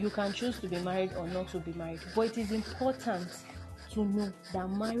 So you can choose to be married or not to be married. But it is important to know that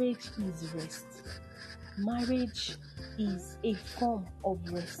marriage is rest. Marriage is a form of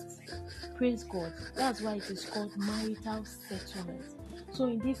rest. Praise God. That's why it is called marital settlement. So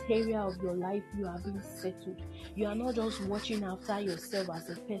in this area of your life, you are being settled. You are not just watching after yourself as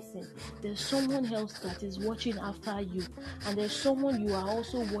a person. There's someone else that is watching after you, and there's someone you are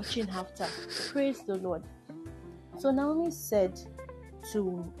also watching after. Praise the Lord. So Naomi said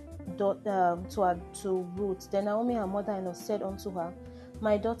to Ruth, then Naomi, her mother-in-law, said unto her,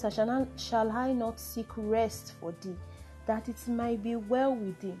 My daughter, shall I not seek rest for thee, that it might be well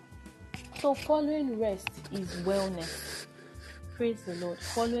with thee? So following rest is wellness. Praise the Lord.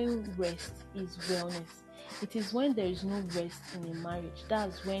 Following rest is wellness. It is when there is no rest in a marriage.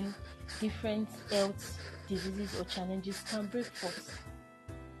 That's when different health diseases or challenges can break forth.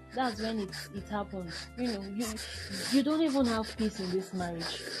 That's when it happens. You don't even have peace in this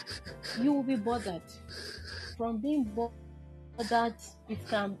marriage. You will be bothered. From being bothered, it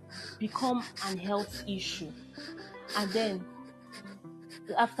can become an health issue. And then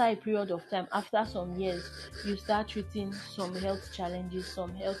after a period of time, after some years, you start treating some health challenges,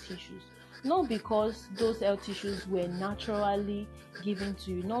 some health issues. Not because those health issues were naturally given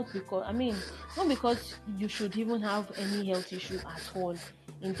to you, not because you should even have any health issue at all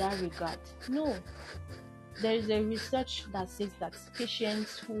in that regard. No. There is a research that says that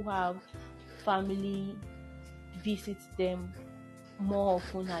patients who have family visit them more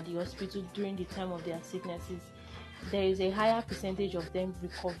often at the hospital during the time of their sicknesses, there is a higher percentage of them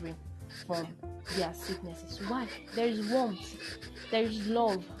recovering from their sicknesses. Why? There is warmth, there is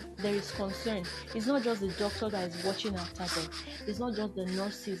love, there is concern. It's not just the doctor that is watching after them. It's not just the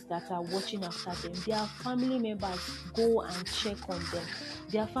nurses that are watching after them. Their family members go and check on them.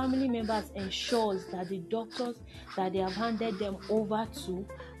 Their family members ensures that the doctors that they have handed them over to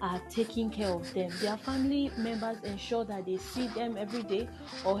are taking care of them. Their family members ensure that they see them every day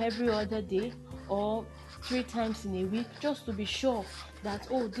or every other day or 3 times in a week, just to be sure that,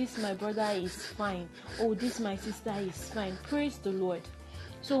 oh, this my brother is fine, oh, this my sister is fine. Praise the Lord.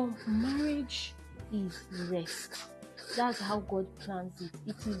 So marriage is rest. That's how God plans it.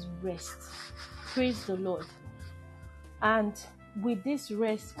 It is rest. Praise the Lord. And with this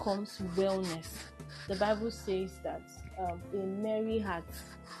rest comes wellness. The Bible says that a merry heart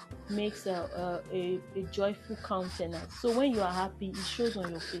makes a joyful countenance. So when you are happy, it shows on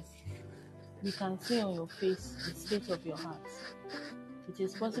your face. We can see on your face the state of your heart. It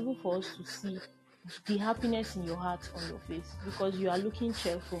is possible for us to see the happiness in your heart on your face because you are looking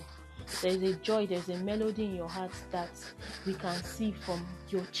cheerful. There is a joy, there's a melody in your heart that we can see from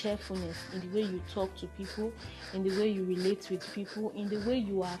your cheerfulness, in the way you talk to people, in the way you relate with people, in the way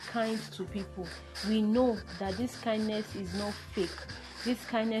you are kind to people. We know that this kindness is not fake. This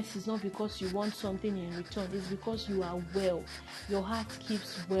kindness is not because you want something in return. It's because you are well. Your heart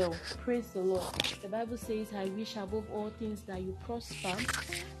keeps well. Praise the Lord. The Bible says, I wish above all things that you prosper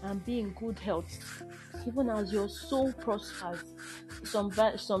and be in good health, even as your soul prospers. Some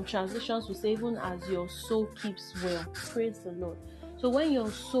translations will say, even as your soul keeps well. Praise the Lord. So when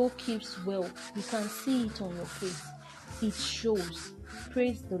your soul keeps well, you can see it on your face. It shows.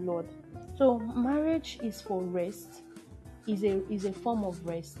 Praise the Lord. So marriage is for rest. Is a form of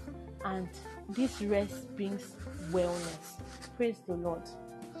rest, and this rest brings wellness. Praise the Lord.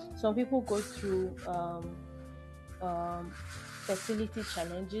 Some people go through fertility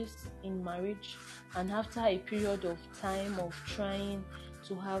challenges in marriage, and after a period of time of trying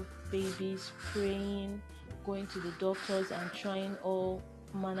to have babies, praying, going to the doctors and trying all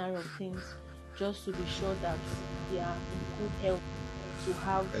manner of things just to be sure that they are in good health to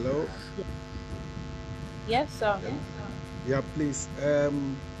have. Hello? Yes, sir. Yeah, please.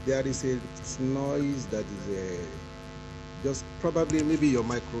 There is a noise that is just probably maybe your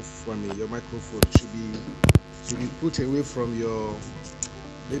microphone. Your microphone should be put away from your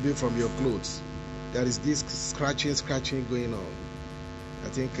maybe from your clothes. There is this scratching going on. I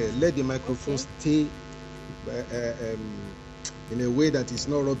think let the microphone stay in a way that is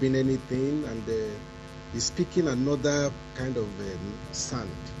not rubbing anything, and is speaking another kind of sound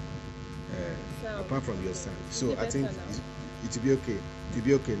apart from your sound. So I think it will be okay. It will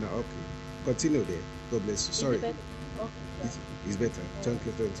be okay now. Okay, continue there. God bless you. Sorry, it's better. Thank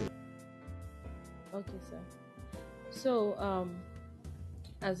you. Okay, sir. So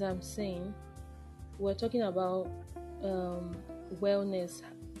as I'm saying, we're talking about wellness,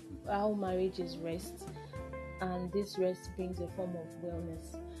 how marriage is rest, and this rest brings a form of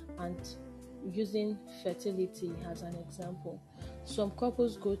wellness, and using fertility as an example. Some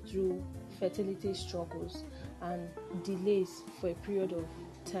couples go through fertility struggles and delays for a period of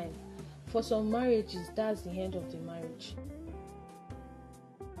time. For some marriages, that's the end of the marriage.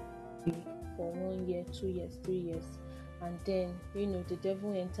 For 1 year, 2 years, 3 years, and then the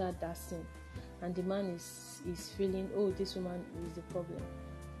devil entered that scene, and the man is feeling, oh, this woman is the problem.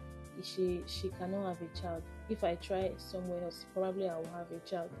 She cannot have a child. If I try somewhere else, probably I will have a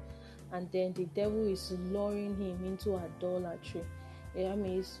child. And then the devil is luring him into idolatry.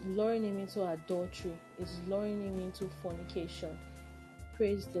 It's luring him into adultery. It's luring him into fornication.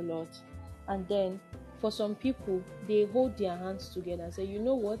 Praise the Lord. And then for some people, they hold their hands together and say, you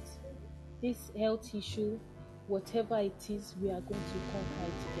know what? This health issue, whatever it is, we are going to conquer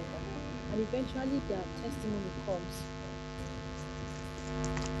it together. And eventually their testimony comes.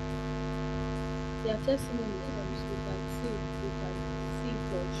 Their testimony comes. We can see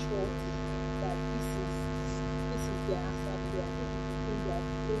for sure that this is their answer prayer. This is the thing they have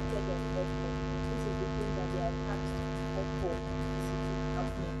waited on God for. This is the thing that they have asked God for. This is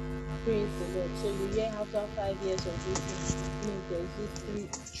happening. Praise the Lord. So you hear after 5 years of waiting, there's these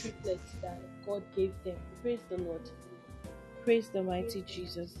 3 triplets that God gave them. Praise the Lord. Praise the mighty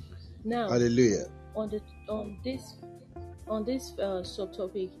Jesus. Now, hallelujah. On this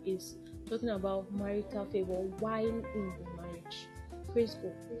subtopic is talking about marital favor while in the marriage. Praise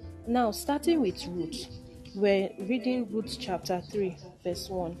God. Now, starting with Ruth, we're reading Ruth chapter 3, verse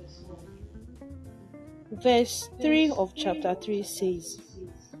 1. Verse 3 of chapter 3 says,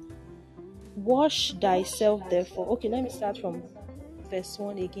 wash thyself therefore. Okay, let me start from verse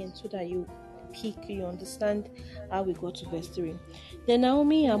 1 again so that you understand how we go to verse 3. Then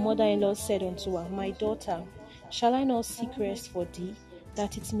Naomi, her mother-in-law, said unto her, my daughter, shall I not seek rest for thee,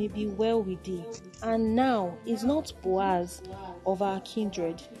 that it may be well with thee? And now is not Boaz of our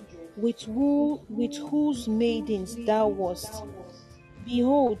kindred, with whose maidens thou wast?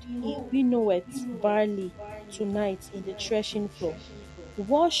 Behold, he winnoweth barley tonight in the threshing floor.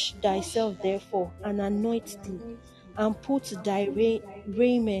 Wash thyself therefore, and anoint thee, and put thy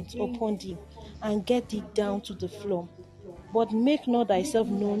raiment upon thee, and get thee down to the floor. But make not thyself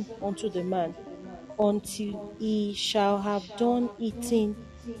known unto the man, until he shall have done eating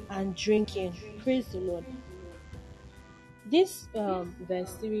and drinking. Praise the Lord. This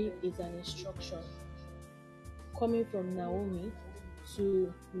verse 3 is an instruction coming from Naomi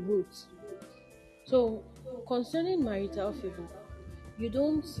to Ruth. So, concerning marital favor, you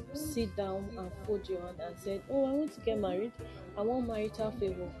don't sit down and fold your hand and say, oh, I want to get married, I want marital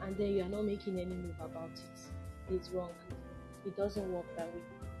favor, and then you are not making any move about it. It's wrong. It doesn't work that way.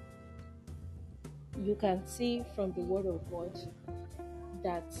 You can see from the word of God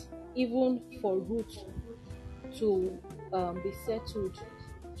that even for Ruth to be settled,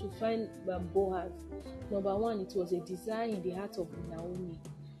 to find Boaz, number one, it was a desire in the heart of Naomi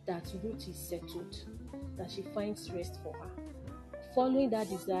that Ruth is settled, that she finds rest for her. Following that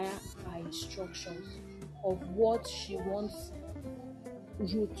desire are instructions of what she wants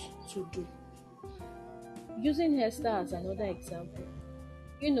Ruth to do. Using Esther as another example,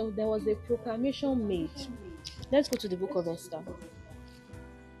 there was a proclamation made. Let's go to the book of Esther.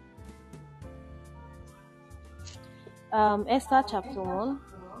 Esther chapter 1,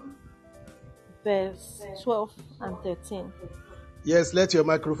 verse 12 and 13. Yes, let your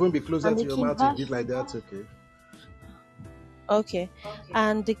microphone be closer to your mouth a bit like that, okay? Okay.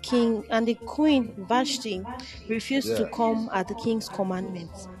 And the king and the queen Vashti refused to come at the king's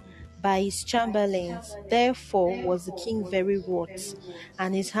commandment by his chamberlains. Therefore was the king very wroth,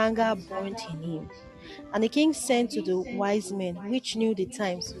 and his anger burned in him. And the king sent to the wise men, which knew the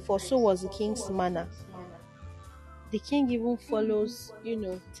times, for so was the king's manner. The king even follows,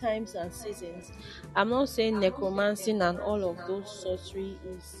 times and seasons. I'm not saying necromancy and all of those sorcery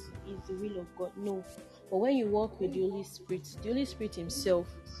is the will of God. No. But when you walk with the Holy Spirit himself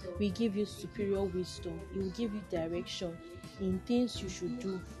will give you superior wisdom. He will give you direction in things you should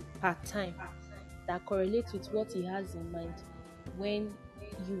do part time that correlates with what he has in mind when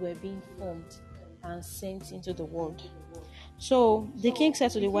you were being formed and sent into the world. So the king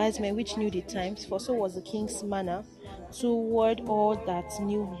said to the wise men which knew the times, for so was the king's manner toward all that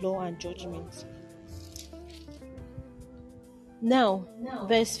knew law and judgment. Now,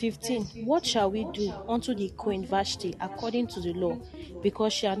 verse 15, what shall we do unto the queen Vashti according to the law,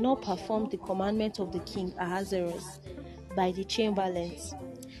 because she had not performed the commandment of the king Ahasuerus by the chamberlains?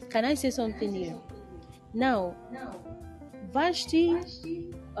 Can I say something here? Now, Vashti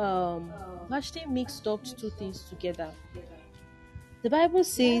mixed up two things together. The Bible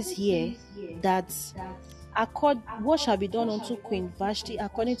says here that what shall be done unto Queen Vashti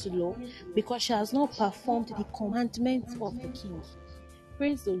according to law, because she has not performed the commandments of the king.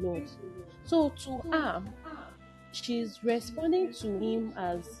 Praise the Lord. So to her, she's responding to him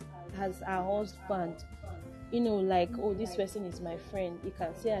as her husband. Like, oh, this person is my friend. He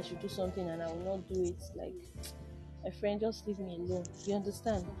can say I should do something and I will not do it. Like, my friend, just leave me alone. You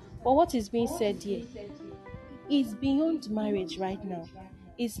understand? But what is being said here is beyond marriage right now.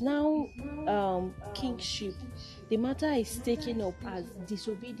 It's now kingship. The matter is taken up as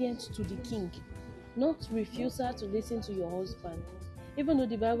disobedience to the king, not refusal to listen to your husband. Even though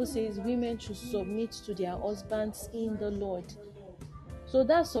the Bible says women should submit to their husbands in the Lord. So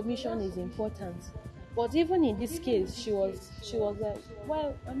that submission is important. But even in this case, she was like,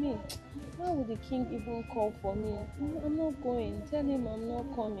 why would the king even call for me? I'm not going. Tell him I'm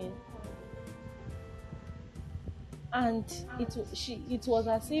not coming. And it was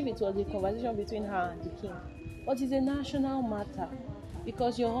as if it was a conversation between her and the king. But it's a national matter,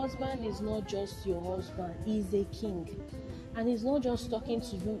 because your husband is not just your husband, he's a king. And he's not just talking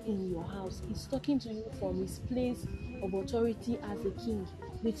to you in your house, he's talking to you from his place of authority as a king,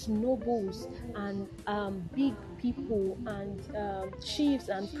 with nobles and big people and chiefs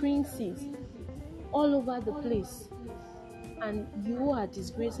and princes all over the place. And you are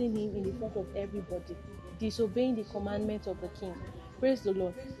disgracing him in the front of everybody, disobeying the commandment of the king. Praise the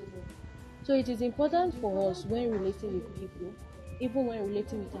Lord. So it is important for us when relating with people, even when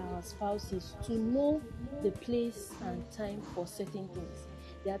relating with our spouses, to know the place and time for certain things.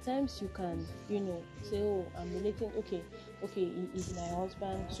 There are times you can, say, oh, I'm relating, okay, he is my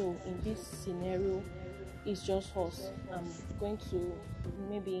husband, so in this scenario, it's just us. I'm going to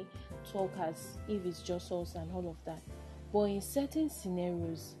maybe talk as if it's just us and all of that. But in certain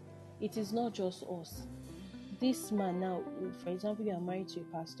scenarios, it is not just us. This man now, for example, you are married to a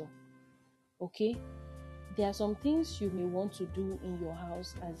pastor, okay? There are some things you may want to do in your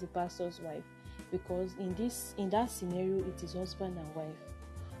house as a pastor's wife, because in that scenario, it is husband and wife.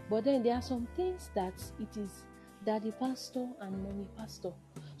 But then there are some things that it is daddy pastor and mommy pastor.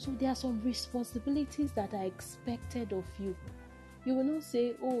 So there are some responsibilities that are expected of you. You will not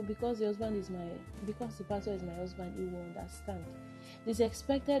say, oh, because the pastor is my husband, you will understand.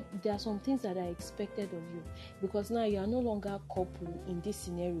 There are some things that are expected of you, because now you are no longer a couple in this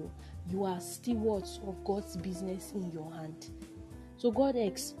scenario. You are stewards of God's business in your hand. So God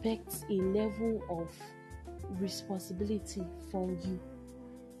expects a level of responsibility from you,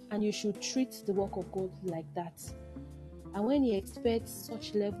 and you should treat the work of God like that. And when He expects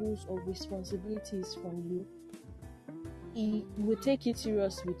such levels of responsibilities from you, He will take it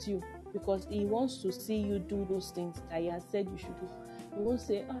serious with you, because He wants to see you do those things that He has said you should do. He won't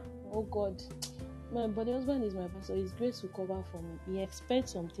say, oh God, but the husband is my pastor, His grace will cover for me. He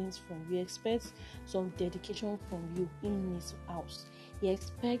expects some things from you. He expects some dedication from you in His house. He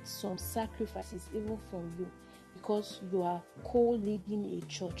expects some sacrifices even from you, because you are co-leading a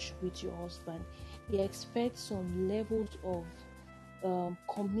church with your husband. He expects some levels of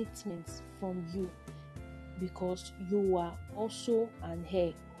commitments from you, because you are also an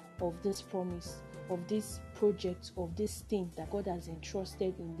heir of this promise, of this project, of this thing that God has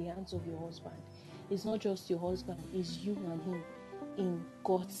entrusted in the hands of your husband. It's not just your husband, it's you and him in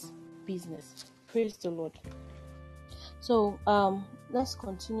God's business. Praise the Lord. So let's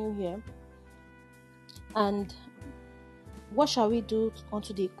continue here. And what shall we do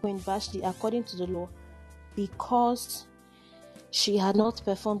unto the Queen Vashti according to the law? Because she had not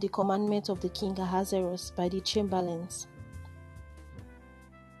performed the commandment of the king Ahasuerus by the chamberlains.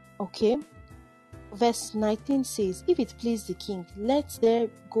 Okay. Verse 19 says, if it please the king, let there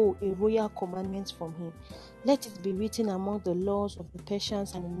go a royal commandment from him. Let it be written among the laws of the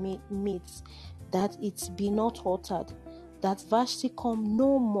Persians and the Medes, that it be not altered, that Vashti come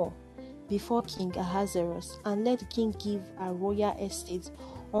no more before King Ahasuerus, and let the king give a royal estate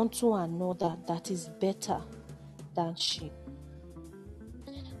unto another that is better than she.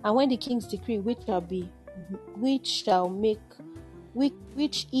 And when the king's decree which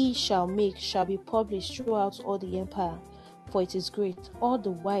he shall make shall be published throughout all the empire, for it is great. All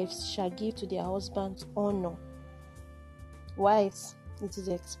the wives shall give to their husbands honor. Wives, it is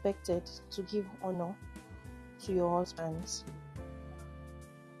expected to give honor to your husbands,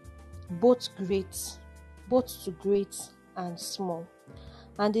 both to great and small.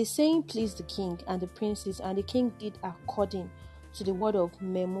 And the saying pleased the king and the princes, and the king did according to the word of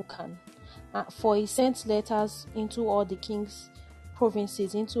Memucan. For he sent letters into all the king's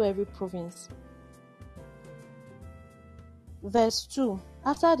provinces, into every province. Verse 2.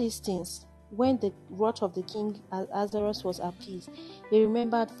 After these things, when the wrath of the king Ahasuerus was appeased, he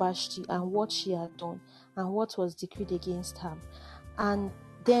remembered Vashti and what she had done, and what was decreed against her. And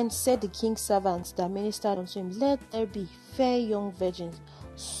then said the king's servants that ministered unto him, Let there be fair young virgins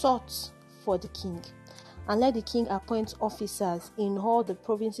sought for the king, and let the king appoint officers in all the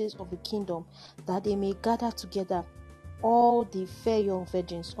provinces of the kingdom, that they may gather together all the fair young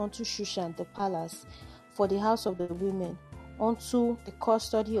virgins unto Shushan the palace, for the house of the women, unto the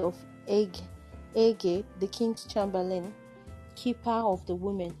custody of Age, the king's chamberlain, keeper of the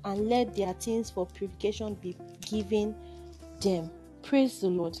women, and let their things for purification be given them. Praise the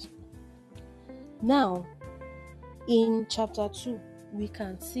Lord. Now, in chapter 2, we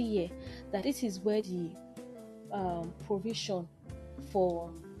can see here that this is where the provision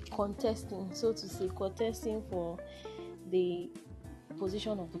for contesting for the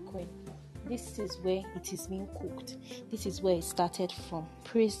position of the queen. This is where it is being cooked. This is where it started from.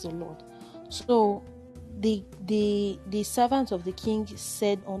 Praise the Lord. So the servant of the king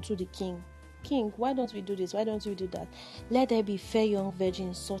said unto the king, King, why don't we do this? Why don't we do that? Let there be fair young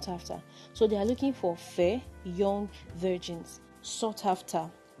virgins sought after. So they are looking for fair young virgins sought after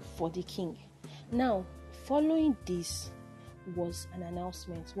for the king. Now, following this was an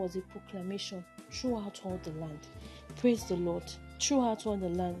announcement, was a proclamation throughout all the land. Praise the Lord. Throughout all the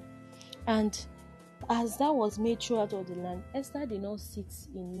land. And as that was made throughout all the land, Esther did not sit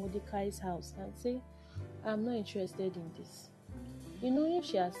in Mordecai's house and say, I'm not interested in this. You know, if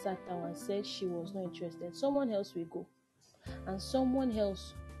she had sat down and said she was not interested, someone else will go. And someone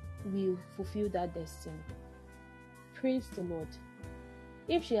else will fulfill that destiny. Praise the Lord.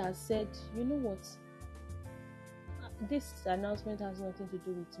 If she had said, you know what, this announcement has nothing to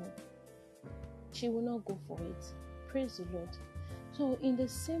do with me, she will not go for it. Praise the Lord. So in the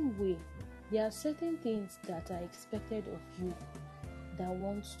same way, there are certain things that are expected of you that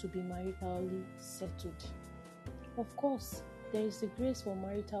want to be maritally settled. Of course, there is a grace for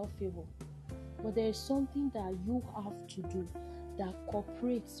marital favor, but there is something that you have to do that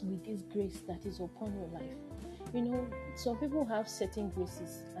cooperates with this grace that is upon your life. You know, some people have certain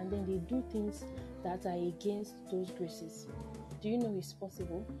graces and then they do things that are against those graces. Do you know it's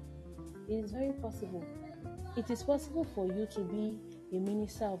possible? It is very possible. It is possible for you to be a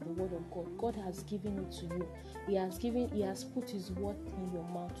minister of the word of God. God has given it to you. He has put his word in your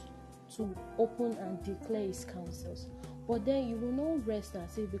mouth to open and declare his counsels. But then you will not rest and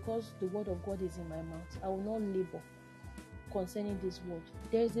say, because the word of God is in my mouth, I will not labor concerning this word.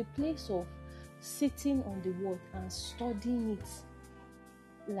 There is a place of sitting on the word and studying it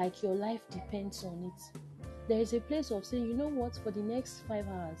like your life depends on it. There is a place of saying, you know what, for the next 5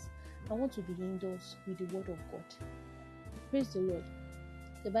 hours, I want to be indoors with the word of God. Praise the Lord.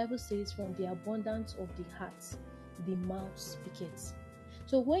 The Bible says, from the abundance of the heart, the mouth speaketh.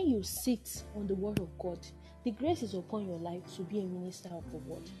 So when you sit on the word of God, the grace is upon your life to be a minister of the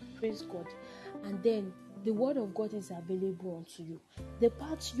word. Praise God. And then the word of God is available unto you. The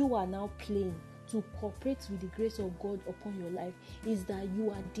part you are now playing to cooperate with the grace of God upon your life is that you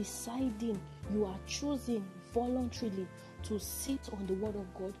are deciding, you are choosing voluntarily to sit on the word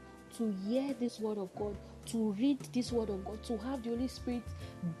of God, to hear this word of God, to read this word of God, to have the Holy Spirit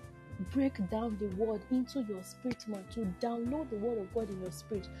break down the word into your spirit man, to download the word of God in your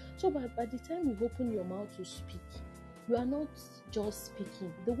spirit. So by the time you open your mouth to speak, you are not just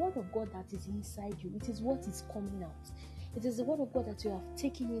speaking. The word of God that is inside you, it is what is coming out. It is the word of God that you have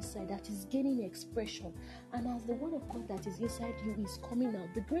taken inside that is gaining expression. And as the word of God that is inside you is coming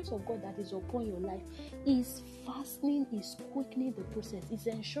out, the grace of God that is upon your life is fastening, is quickening the process. It's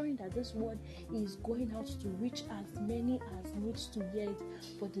ensuring that this word is going out to reach as many as needs to hear it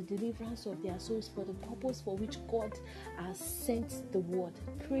for the deliverance of their souls, for the purpose for which God has sent the word.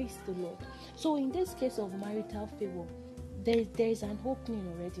 Praise the Lord. So in this case of marital favor, there is an opening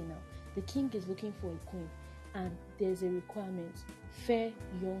already now. The king is looking for a queen. And there's a requirement, fair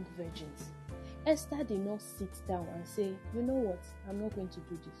young virgins. Esther did not sit down and say, you know what, I'm not going to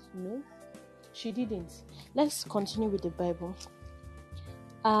do this. No, she didn't. Let's continue with the Bible.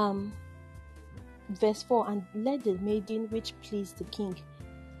 Verse 4, and let the maiden which pleased the king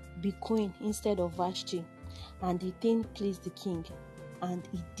be queen instead of Vashti. and the thing pleased the king, and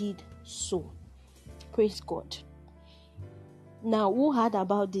he did so. Praise God. Now, who heard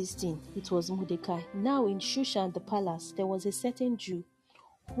about this thing? It was Mordecai. Now, in Shushan the palace, there was a certain Jew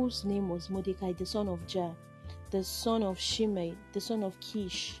whose name was Mordecai, the son of Jair, the son of Shimei, the son of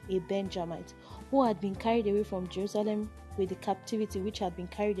Kish, a Benjamite, who had been carried away from Jerusalem with the captivity which had been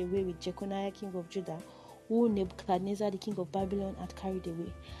carried away with Jeconiah king of Judah, who Nebuchadnezzar the king of Babylon had carried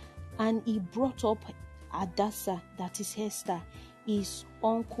away. And he brought up Hadassah, that is Esther, his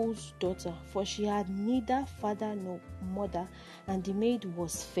uncle's daughter, for she had neither father nor mother, and the maid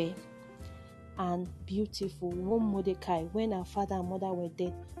was fair and beautiful, whom Mordecai, when her father and mother were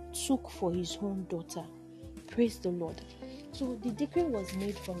dead, took for his own daughter. Praise the Lord. So the decree was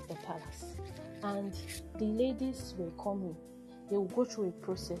made from the palace, and the ladies were coming. They will go through a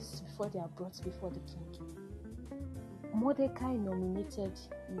process before they are brought before the king. Mordecai nominated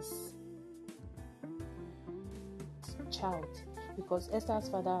his child, because Esther's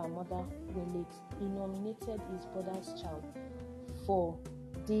father and mother were late. He nominated his brother's child for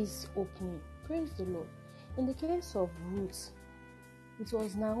this opening. Praise the Lord. In the case of Ruth, it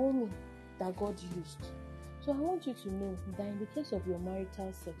was Naomi that God used. So I want you to know that in the case of your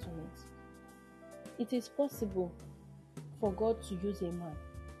marital settlement, it is possible for God to use a man.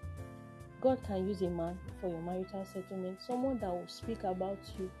 God can use a man for your marital settlement, someone that will speak about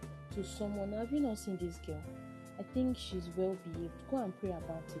you to someone. Have you not seen this girl? I think she's well behaved. Go and pray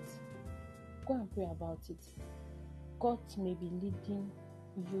about it. Go and pray about it. God may be leading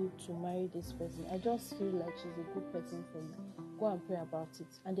you to marry this person. I just feel like she's a good person for you. Go and pray about it,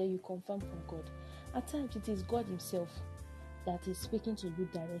 and then you confirm from God. At times it is God himself that is speaking to you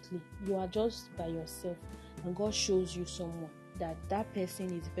directly. You are just by yourself, and God shows you someone that person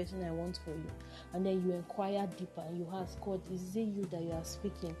is the person I want for you. And then you inquire deeper and you ask God, is it you that you are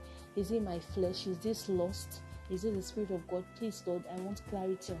speaking? Is it my flesh? Is this lust? Is it the Spirit of God? Please, Lord, I want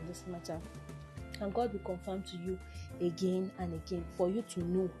clarity on this matter. And God will confirm to you again and again for you to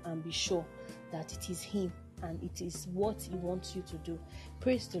know and be sure that it is him and it is what he wants you to do.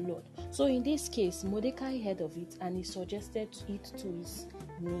 Praise the Lord. So in this case, Mordecai heard of it and he suggested it to his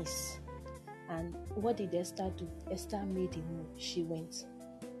niece. And what did Esther do? Esther made a move. She went.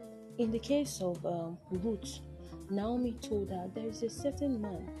 In the case of Ruth, Naomi told her, there is a certain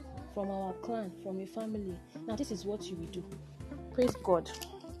man from our clan, from a family. Now this is what you will do. Praise God.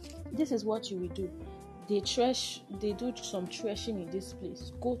 This is what you will do. They do some threshing in this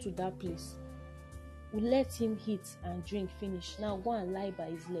place. Go to that place. We let him eat and drink, finish. Now go and lie by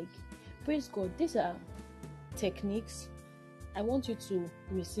his leg. Praise God. These are techniques. I want you to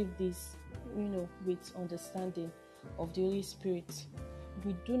receive this, with understanding of the Holy Spirit.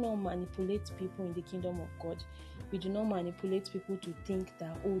 We do not manipulate people in the kingdom of God. We do not manipulate people to think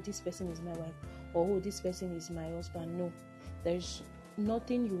that, oh, this person is my wife, or oh, this person is my husband. No, there's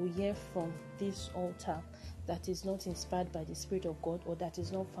nothing you will hear from this altar that is not inspired by the Spirit of God or that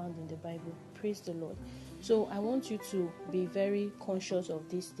is not found in the Bible. Praise the Lord. So I want you to be very conscious of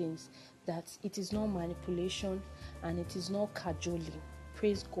these things, that it is not manipulation and it is not cajoling.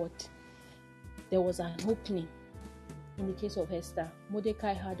 Praise God. There was an opening. In the case of Esther,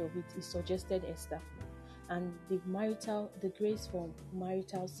 Mordecai heard of it. He suggested Esther, and the grace from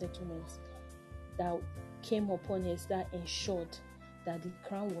marital settlements that came upon Esther ensured that the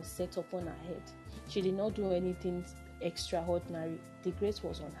crown was set upon her head. She did not do anything extraordinary. The grace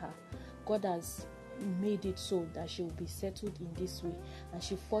was on her. God has made it so that she will be settled in this way, and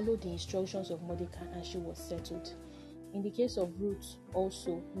she followed the instructions of Mordecai and she was settled. In the case of Ruth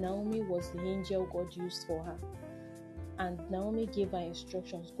also, Naomi was the angel God used for her, and Naomi gave her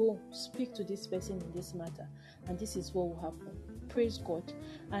instructions. Go speak to this person in this matter, and this is what will happen. Praise God.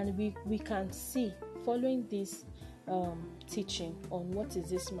 And we can see, following this teaching on what is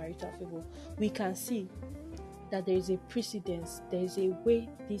this marital favor, we can see that there is a precedence, there is a way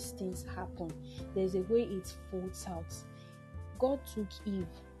these things happen, there is a way it folds out. God took Eve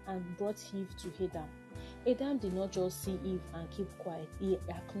and brought Eve to Adam. Adam did not just see Eve and keep quiet. He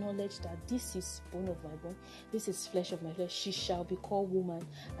acknowledged that this is bone of my bone, this is flesh of my flesh. She shall be called woman,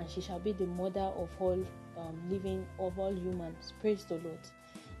 and she shall be the mother of all living, of all humans. Praise the Lord.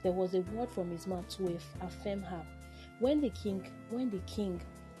 There was a word from his mouth to affirm her. When the king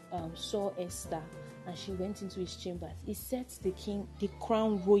saw Esther and she went into his chambers, he set the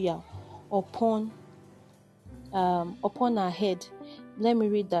crown royal upon her head. Let me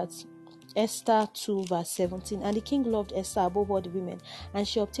read that. Esther 2 verse 17. And the king loved Esther above all the women, and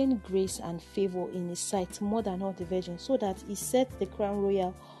she obtained grace and favor in his sight more than all the virgins, so that he set the crown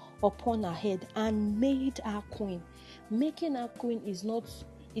royal upon her head and made her queen. Making her queen is not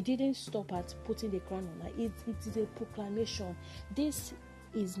It didn't stop at putting the crown on her. It is a proclamation. This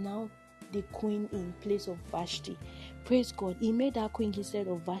is now the queen in place of Vashti. Praise God. He made her queen instead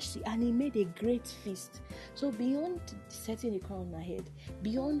of Vashti, and he made a great feast. So beyond setting the crown on her head,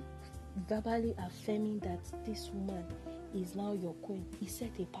 beyond verbally affirming that this woman is now your queen, he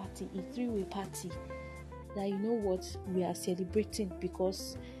set a party. He threw a party that, you know what, we are celebrating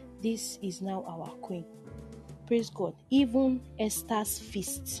because this is now our queen. Praise God. Even Esther's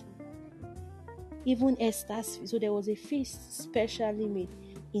feast. So there was a feast specially made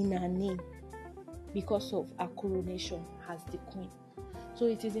in her name because of her coronation as the queen. So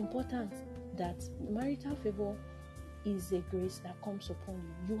it is important that marital favor is a grace that comes upon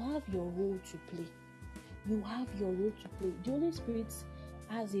you. You have your role to play. The Holy Spirit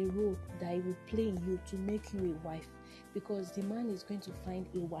has a role that he will play in you to make you a wife, because the man is going to find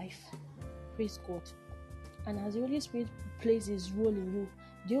a wife. Praise God. And as the Holy Spirit plays his role in you,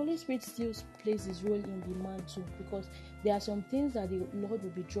 the Holy Spirit still plays his role in the man too, because there are some things that the Lord will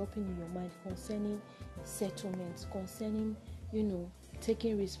be dropping in your mind concerning settlements, concerning,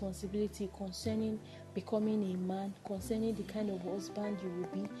 taking responsibility, concerning becoming a man, concerning the kind of husband you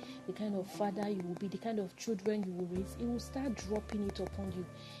will be, the kind of father you will be, the kind of children you will raise. He will start dropping it upon you.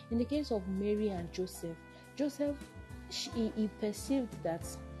 In the case of Mary and Joseph, he perceived that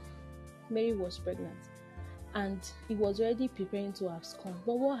Mary was pregnant, and he was already preparing to abscond.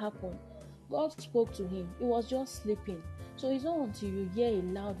 But what happened? God spoke to him. He was just sleeping. So it's not until you hear a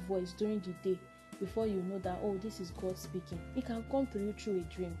loud voice during the day before you know that, oh, this is God speaking. He can come to you through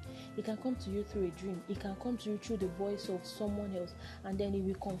a dream. He can come to you through a dream. He can come to you through the voice of someone else, and then he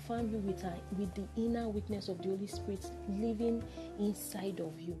will confirm you with the inner witness of the Holy Spirit living inside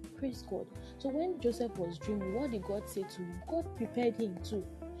of you. Praise God. So when Joseph was dreaming, what did God say to him? God prepared him too.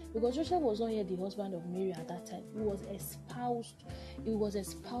 Because Joseph was not yet the husband of Mary at that time. He was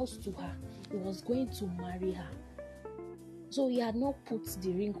espoused to her. He was going to marry her. So he had not put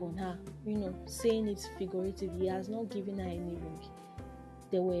the ring on her, saying it figuratively. He has not given her any ring.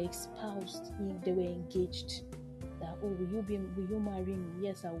 They were espoused. They were engaged. That, oh, will you marry me?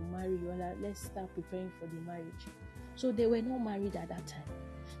 Yes, I will marry you. Let's start preparing for the marriage. So they were not married at that time.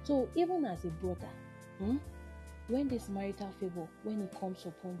 So even as a brother, when this marital favor, when it comes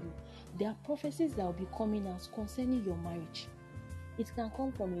upon you, there are prophecies that will be coming out concerning your marriage. It can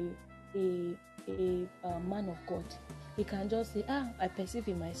come from a man of God. He can just say, I perceive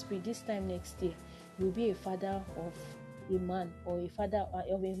in my spirit, this time next year, you'll be a father of a man, or a father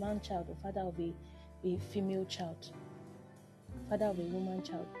of a man child, or father of a female child, father of a woman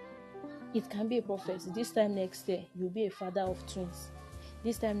child. It can be a prophecy. This time next year, you'll be a father of twins.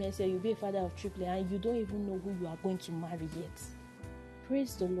 This time next year, you'll be a father of triplets, and you don't even know who you are going to marry yet.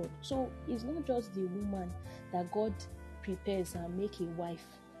 Praise the Lord. So it's not just the woman that God prepares and make a wife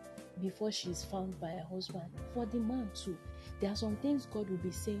before she is found by her husband. For the man too, there are some things God will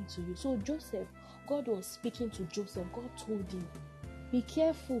be saying to you. So Joseph, God was speaking to Joseph. God told him, be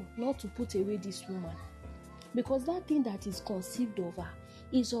careful not to put away this woman, because that thing that is conceived of her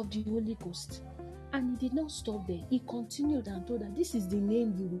is of the Holy Ghost. And he did not stop there. He continued and told her, this is the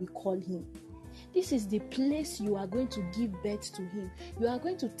name you will call him. This is the place you are going to give birth to him. You are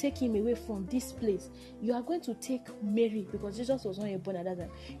going to take him away from this place. You are going to take Mary, because Jesus was not yet born at that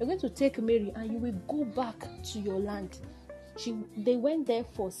time. You're going to take Mary and you will go back to your land. They went there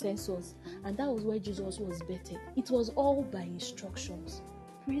for census, and that was where Jesus was birthed. It was all by instructions.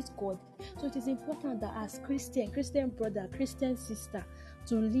 Praise God. So it is important that as Christian brother, Christian sister,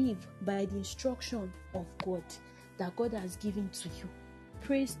 to live by the instruction of God that God has given to you.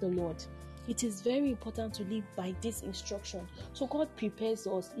 Praise the Lord. It is very important to live by this instruction. So God prepares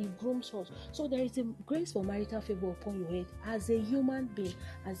us, He grooms us. So there is a grace for marital favor upon your head. As a human being,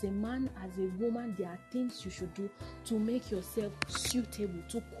 as a man, as a woman, there are things you should do to make yourself suitable,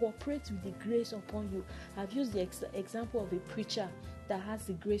 to cooperate with the grace upon you. I've used the example of a preacher that has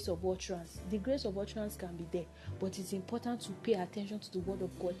the grace of utterance. The grace of utterance can be there, but it's important to pay attention to the word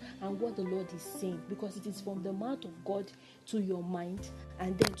of God and what the Lord is saying, because it is from the mouth of God to your mind,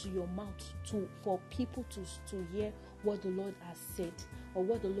 and then to your mouth for people to hear what the Lord has said, or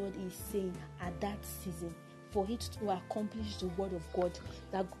what the Lord is saying at that season, for it to accomplish the word of God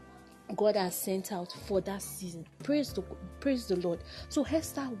that God has sent out for that season. Praise the Lord. So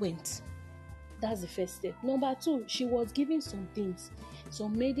Esther went. That's the first step. Number 2, she was given some things.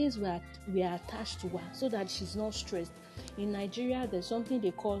 Some maidens were attached to her so that she's not stressed. In Nigeria, there's something they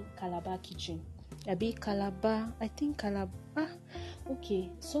call Calabar kitchen. Calabar.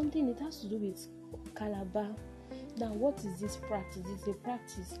 Okay, something it has to do with Calabar. Now, what is this practice? It's a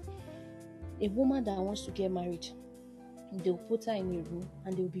practice. A woman that wants to get married, they'll put her in a room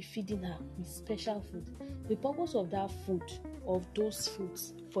and they'll be feeding her with special food. The purpose of that food, of those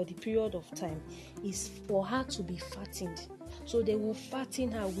foods for the period of time, is for her to be fattened. So they will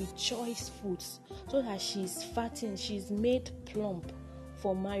fatten her with choice foods so that she's fattened, she's made plump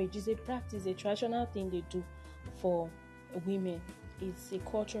for marriage. It's a practice, a traditional thing they do for women. It's a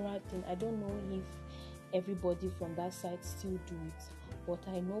cultural thing. I don't know if everybody from that side still do it, but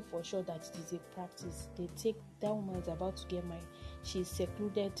I know for sure that it is a practice. They take that woman is about to get married, she is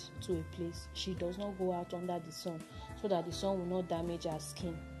secluded to a place. She does not go out under the sun so that the sun will not damage her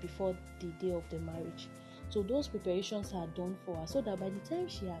skin before the day of the marriage. So those preparations are done for her so that by the time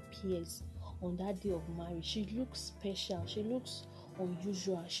she appears on that day of marriage, she looks special, she looks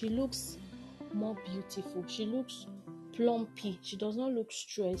unusual, she looks more beautiful, she looks plumpy, she does not look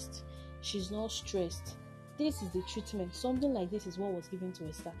stressed, she's not stressed. This is the treatment. Something like this is what was given to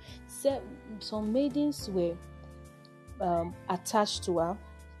Esther. Some maidens were attached to her.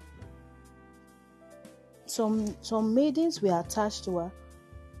 Some maidens were attached to her.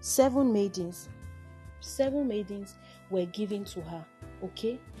 7 maidens were given to her.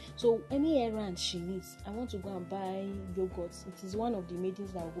 Okay, so any errand she needs, I want to go and buy yogurt, it is one of the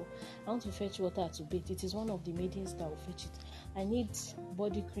maidens that will go. I want to fetch water to bathe, it is one of the maidens that will fetch it. I need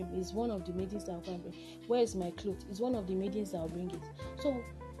body cream, is one of the maidens that will come and bring. Where is my clothes? Is one of the maidens that will bring it. So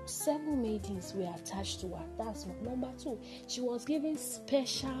 7 maidens were attached to her. That's one. Number 2, she was given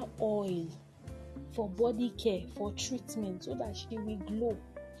special oil for body care, for treatment, so that she will glow.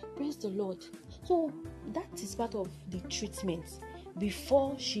 Praise the Lord. So that is part of the treatment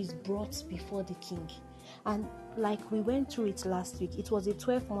before she's brought before the king. And like we went through it last week, it was a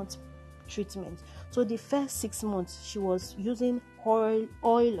 12-month treatment. So the first 6 months she was using oil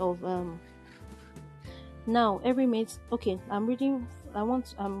of now every maid. Okay, I'm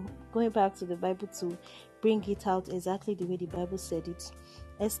going back to the Bible to bring it out exactly the way the Bible said it.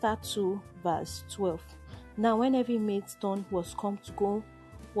 Esther 2 verse 12. Now when every maid's turn was come to go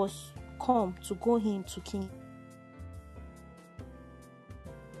in to king,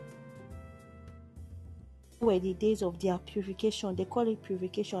 were the days of their purification, they call it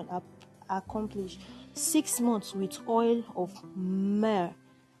purification, accomplished. 6 months with oil of myrrh.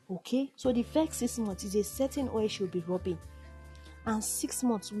 Okay, so the first 6 months is a certain oil she'll be rubbing, and 6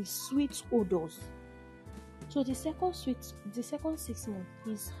 months with sweet odors. So the second 6 months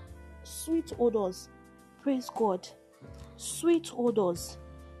is sweet odors. Praise God. Sweet odors,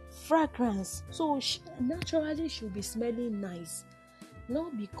 fragrance. So naturally she'll be smelling nice,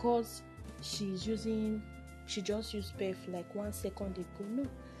 not because she just used perf like 1 second ago. No,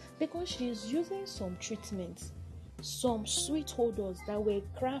 because she's using some treatments, some sweet odors that were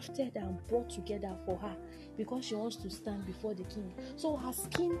crafted and brought together for her because she wants to stand before the king. So her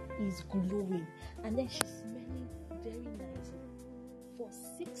skin is glowing, and then she's smelling very nicely for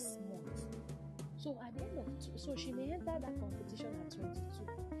 6 months. So at the end of so she may enter that competition at 22.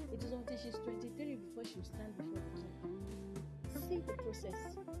 It is until she's 23 before she'll stand before the king. See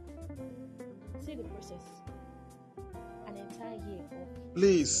the process. An entire year of.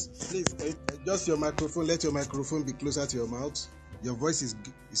 Please, adjust your microphone. Let your microphone be closer to your mouth. Your voice is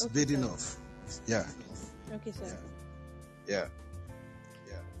Okay, fading sir. off. Yeah. Okay, sir. Yeah.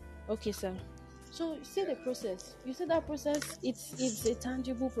 Okay, sir. So you see the process. You see that process. It's a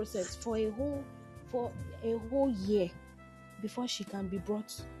tangible process for a whole year before she can be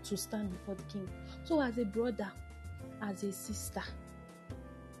brought to stand before the king. So as a brother, as a sister,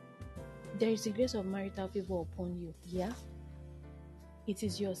 there is the grace of marital favor upon you. Yeah. It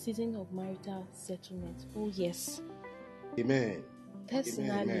is your season of marital settlement. Oh yes. Amen.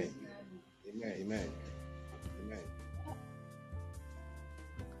 Personally. Amen.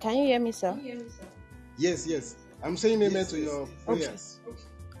 Can you hear me, sir? Yes. I'm saying amen to your prayers.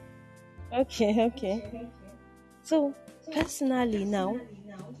 Okay. So personally now,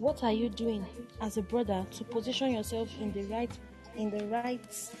 what are you doing as a brother to position yourself in the right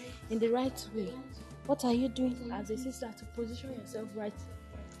way? What are you doing as a sister to position yourself right?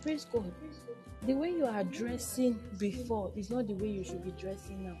 Praise God. The way you are dressing before is not the way you should be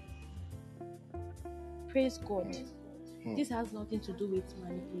dressing now. Praise God. This has nothing to do with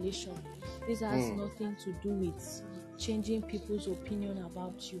manipulation. This has nothing to do with changing people's opinion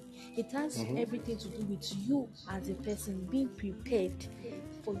about you. It has everything to do with you as a person being prepared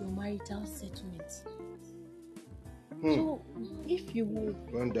for your marital settlement. So if you will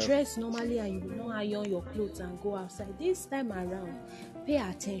dress normally and you will not iron your clothes and go outside, this time around, pay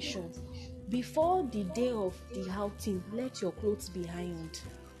attention. Before the day of the outing, let your clothes be ironed.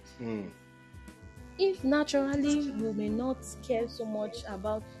 If naturally you may not care so much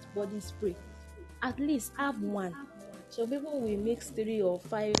about body spray, at least have one. So people will mix 3 or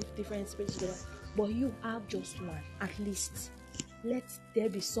 5 different spirits together, but you have just one at least. Let there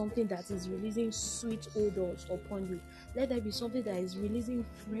be something that is releasing sweet odors upon you. Let there be something that is releasing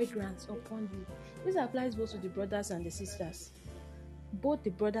fragrance upon you. This applies both to the brothers and the sisters. Both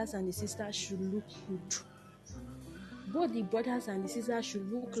the brothers and the sisters should look good. Both the brothers and the sisters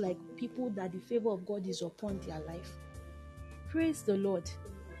should look like people that the favor of God is upon their life. Praise the Lord.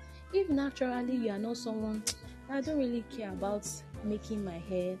 If naturally you are not someone, I don't really care about making my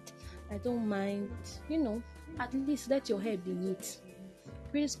hair, I don't mind, at least let your hair be neat.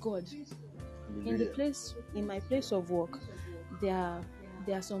 Praise God. In my place of work, there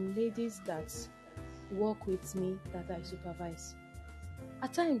are some ladies that work with me that I supervise.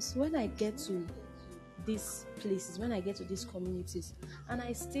 At times when I get to these places, when I get to these communities and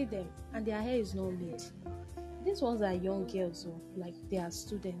I see them and their hair is not made, these ones are young girls, like they are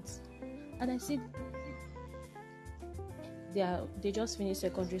students, and I see they just finished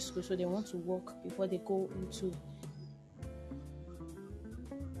secondary school, so they want to work before they go into.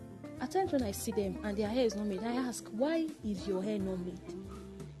 At times when I see them and their hair is not made, I ask, why is your hair not made?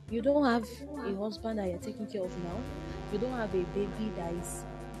 You don't have a husband that you're taking care of now. You don't have a baby that is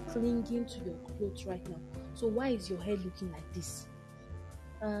clinging to your clothes right now. So why is your hair looking like this?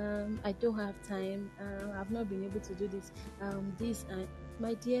 I don't have time. I've not been able to do this.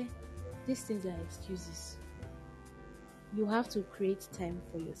 My dear, these things are excuses. You have to create time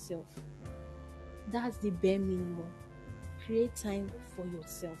for yourself. That's the bare minimum. Create time for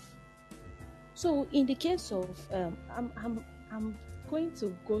yourself. So in the case of I'm going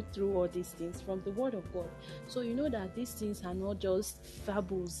to go through all these things from the Word of God. So you know that these things are not just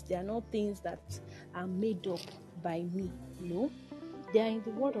fables. They are not things that are made up by me. No, they are in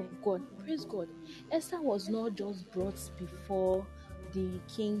the Word of God. Praise God. Esther was not just brought before the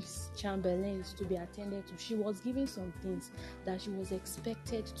king's chamberlains to be attended to. She was given some things that she was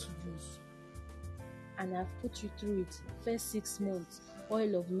expected to use. And I've put you through it. First 6 months,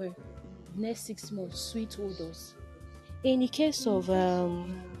 oil of myrrh. Next 6 months, sweet odors. In the case of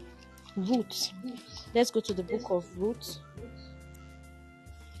Ruth, let's go to the book of Ruth.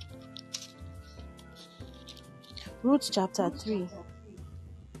 Ruth chapter 3,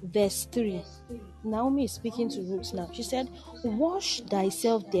 verse 3. Naomi is speaking to Ruth now. She said, wash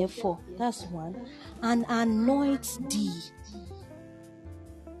thyself therefore, that's one, and anoint thee.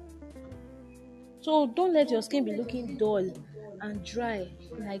 So don't let your skin be looking dull and dry,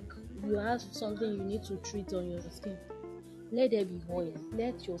 like you have something you need to treat on your skin. Let there be oil.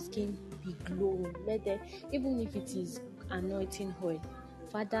 Let your skin be glowing. Even if it is anointing oil.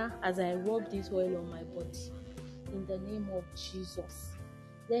 Father, as I rub this oil on my body, in the name of Jesus,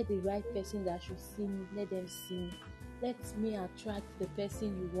 let the right person that should see me, let them see me. Let me attract the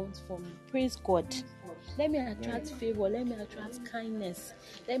person you want for me. Praise God. Let me attract favor. Let me attract kindness.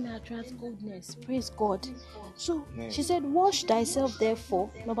 Let me attract goodness. Praise God. So she said, wash thyself therefore,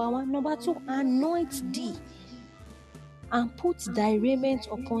 number 1. Number 2, anoint thee, and put thy raiment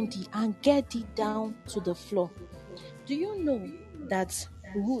upon thee, and get thee down to the floor. Do you know that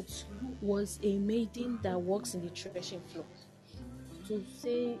Ruth was a maiden that works in the threshing floor? To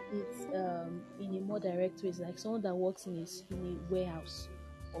say it in a more direct way, it's like someone that works in a warehouse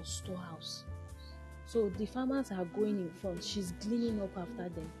or storehouse. So the farmers are going in front. She's cleaning up after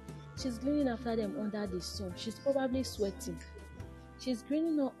them. She's cleaning after them under the sun. She's probably sweating. She's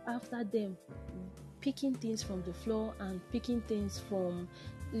cleaning up after them, picking things from the floor and picking things from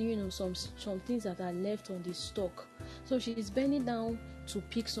some things that are left on the stalk. So she's bending down to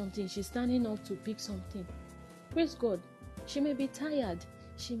pick something. She's standing up to pick something. Praise God. She may be tired.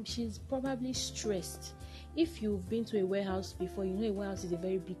 She's probably stressed. If you've been to a warehouse before, you know a warehouse is a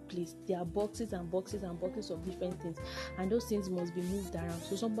very big place. There are boxes and boxes and boxes of different things, and those things must be moved around.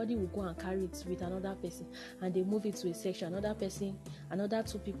 So somebody will go and carry it with another person, and they move it to a section. Another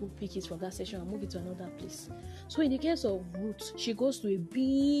 2 people pick it from that section and move it to another place. So in the case of Ruth, she goes to a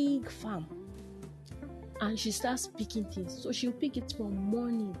big farm and she starts picking things. So she'll pick it from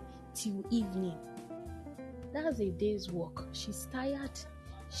morning till evening. That's a day's work. She's tired.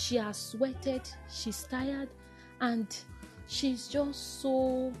 She has sweated. She's tired. And she's just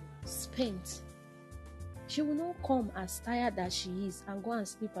so spent. She will not come as tired as she is and go and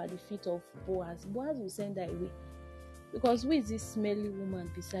sleep at the feet of Boaz. Boaz will send her away. Because who is this smelly woman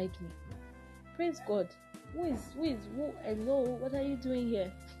beside me? Praise God. Who? Hello, what are you doing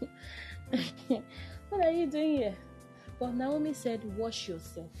here? What are you doing here? But Naomi said, wash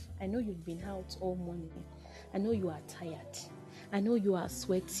yourself. I know you've been out all morning. I know you are tired. I know you are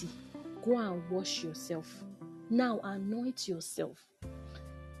sweaty. Go and wash yourself. Now anoint yourself.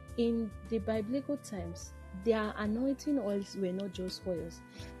 In the biblical times, their anointing oils were not just oils.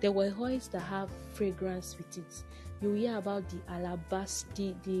 There were oils that have fragrance with it. You hear about the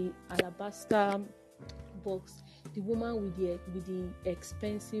alabaster box, the woman with the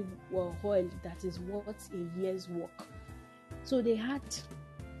expensive oil that is worth a year's work. So they had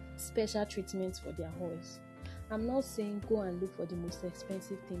special treatments for their oils. I'm not saying go and look for the most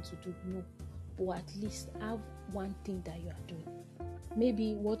expensive thing to do, no, but at least have one thing that you are doing.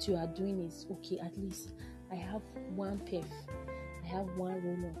 Maybe what you are doing is, okay, at least I have one perf, I have one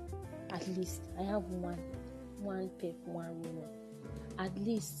roll-on, at least I have one perf, one roll-on. At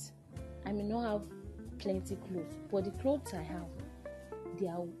least I may not have plenty clothes, but the clothes I have, they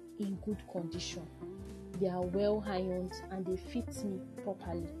are in good condition, they are well ironed, and they fit me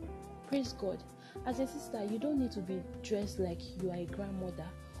properly. Praise God. As a sister, you don't need to be dressed like you are a grandmother,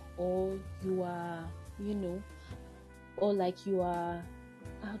 or you are, or like you are,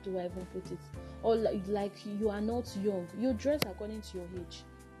 how do I even put it, or like you are not young. You dress according to your age.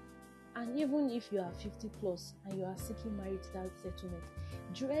 And even if you are 50 plus and you are seeking marital settlement,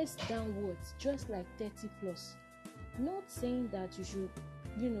 dress downwards, dress like 30 plus. Not saying that you should,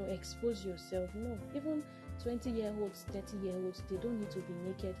 expose yourself. No, even 20-year-olds, 30-year-olds, they don't need to be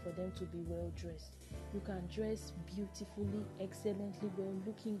naked for them to be well dressed. You can dress beautifully, excellently well,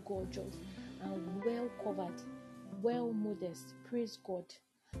 looking gorgeous and well covered, well modest. Praise God.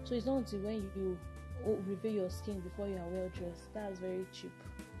 So it's not until when you reveal your skin before you are well dressed. That's very cheap.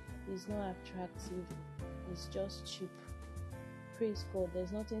 It's not attractive. It's just cheap. Praise God.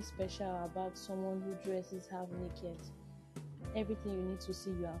 There's nothing special about someone who dresses half naked. Everything you need to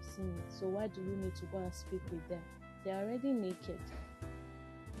see, you have seen it. So why do you need to go and speak with them? They are already naked.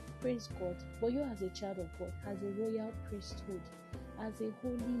 Praise God. But you as a child of God, as a royal priesthood, as a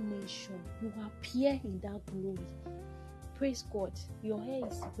holy nation, you appear in that glory. Praise God. Your hair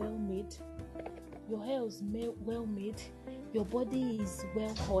is well made. Your hair is well made. Your body is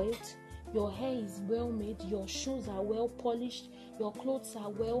well oiled. Your hair is well made. Your shoes are well polished. Your clothes are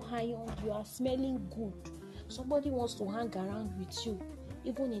well ironed. You are smelling good. Somebody wants to hang around with you.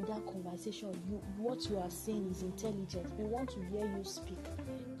 Even in that conversation, what you are saying is intelligent. We want to hear you speak.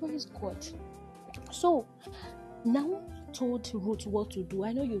 Praise God. So, now told Ruth what to do.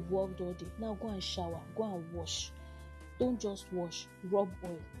 I know you've worked all day. Now go and shower. Go and wash. Don't just wash. Rub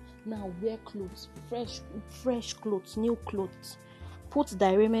oil. Now wear clothes. Fresh clothes. New clothes. Put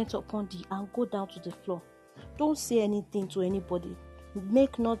thy raiment upon thee and go down to the floor. Don't say anything to anybody.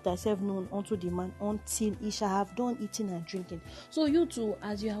 Make not thyself known unto the man until he shall have done eating and drinking. So you too,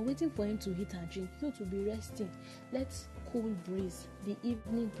 as you are waiting for him to eat and drink, you to be resting. Let cool breeze, the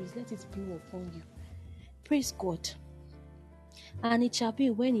evening breeze, let it blow upon you. Praise God. And it shall be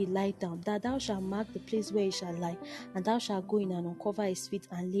when he lie down, that thou shalt mark the place where he shall lie, and thou shalt go in and uncover his feet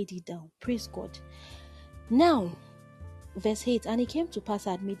and lay thee down. Praise God. Now, verse 8, and it came to pass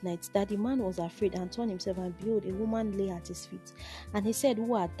at midnight that the man was afraid and turned himself, and behold, a woman lay at his feet. And he said,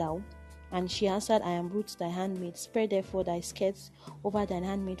 Who art thou? And she answered, I am Ruth thy handmaid. Spread therefore thy skirts over thine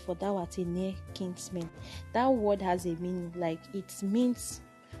handmaid, for thou art a near kinsman. That word has a meaning, like it means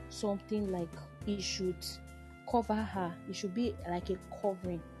something like he should cover her. It should be like a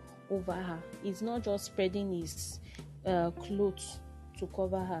covering over her. It's not just spreading his clothes to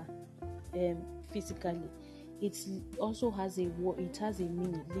cover her physically. It also has a word. It has a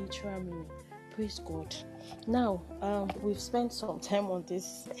meaning, literal meaning. Praise God. Now, we've spent some time on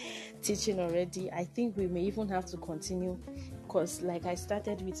this teaching already. I think we may even have to continue, because like I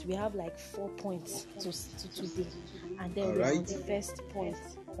started with, we have like 4 points to today, and then we're on the first point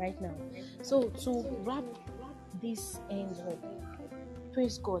right now. So to wrap this end up,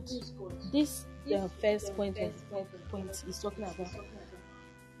 praise God. This first point is talking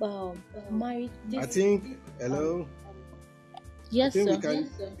about married. I think hello. Yes, I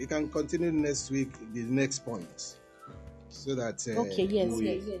think sir. we can continue next week the next point, so that okay.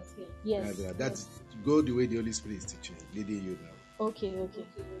 Yes. That's go the way the Holy Spirit is teaching, leading you now. Okay.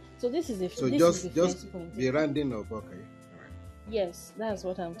 So this is the just first point. be rounding up. Okay. All right. Yes, that's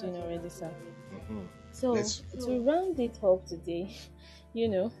what I'm doing already, sir. Mm-hmm. So to round it up today,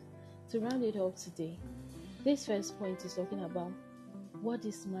 this first point is talking about what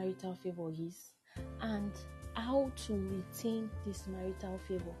this marital favor is and how to retain this marital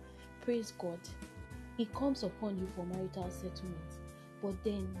favor. Praise God. It comes upon you for marital settlement, but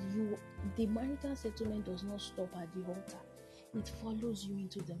then the marital settlement does not stop at the altar. It follows you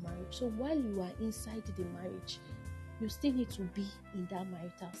into the marriage. So while you are inside the marriage, you still need to be in that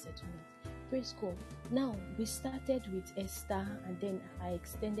marital settlement. Praise God. Now, we started with Esther, and then I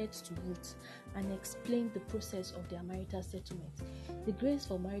extended to Ruth and explained the process of their marital settlement. The grace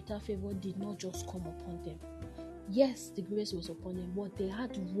for marital favor did not just come upon them. Yes, the grace was upon them, but they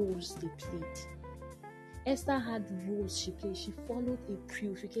had roles they played. Esther had roles she played. She followed a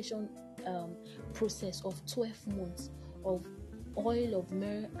purification process of 12 months of oil of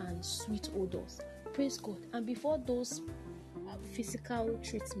myrrh and sweet odors. Praise God. And before those physical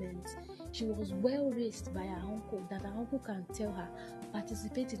treatments, she was well raised by her uncle, that her uncle can tell her,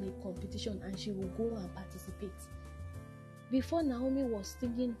 participate in a competition, and she will go and participate. Before, Naomi was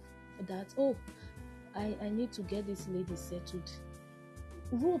thinking that, I need to get this lady settled.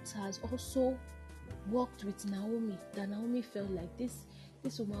 Ruth has also worked with Naomi, that Naomi felt like this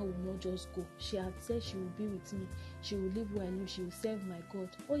woman will not just go. She had said she will be with me, she will live where I live, she will serve my God.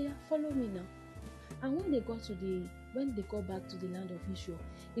 Oh yeah, follow me now. And when they got back to the land of Israel,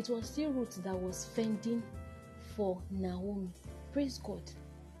 it was still Ruth that was fending for Naomi. Praise God.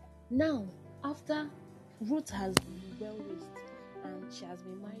 Now, after Ruth has been well raised and she has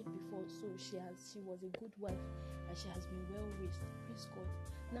been married before, so she was a good wife and she has been well raised. Praise God.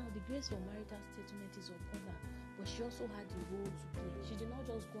 Now the grace for marital settlement is upon her, but she also had a role to play. She did not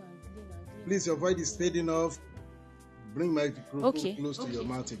just go and glean. Please, your voice is fading off. Bring my microphone close to your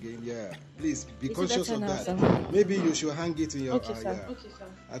mouth again. Yeah, please be conscious of that. Sir? Maybe you should hang it in your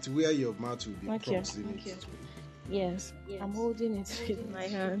at where your mouth will be proximate to it. Yes, I'm holding it with my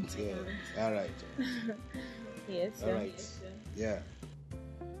hand. Yeah. All right. Yes. All right. Yeah.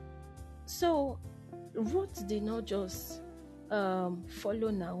 So Ruth did not just follow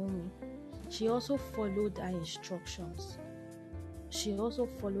Naomi. She also followed her instructions. She also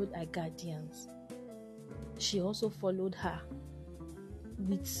followed her guardians. She also followed her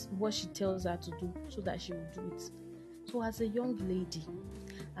with what she tells her to do so that she will do it. So as a young lady,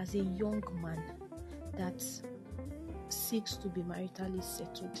 as a young man that seeks to be maritally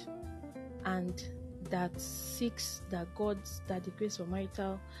settled and that seeks that the grace of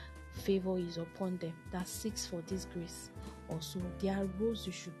marital favor is upon them, that seeks for this grace also, there are roles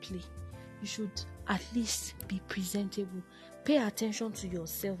you should play. You should at least be presentable. Pay attention to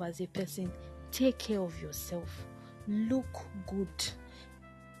yourself as a person. Take care of yourself. Look good.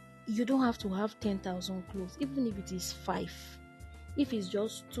 You don't have to have 10,000 clothes, even if it is 5. If it's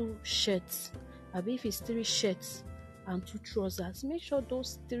just 2 shirts, or if it's 3 shirts and 2 trousers, make sure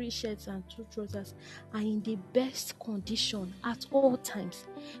those 3 shirts and 2 trousers are in the best condition at all times.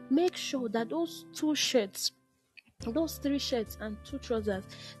 Make sure that those 3 shirts and 2 trousers,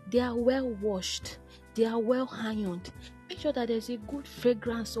 they are well washed, they are well ironed. Make sure that there's a good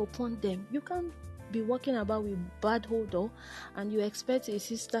fragrance upon them. You can't be walking about with bad odor and you expect a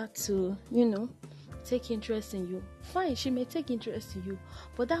sister to, take interest in you. Fine, she may take interest in you,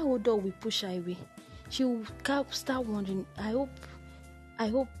 but that odor will push her away. She will start wondering, I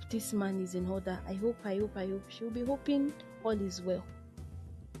hope this man is in order. I hope. She will be hoping all is well.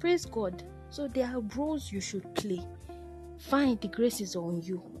 Praise God. So there are roles you should play. Fine, the grace is on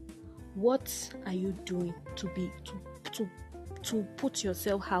you. What are you doing to put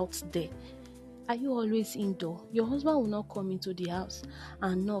yourself out there? Are you always indoor? Your husband will not come into the house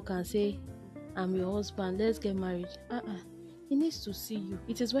and knock and say, I'm your husband, let's get married. He needs to see you.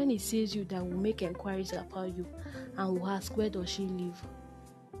 It is when he sees you that will make inquiries about you and will ask, where does she live?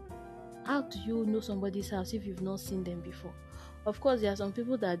 How do you know somebody's house if you've not seen them before? Of course, there are some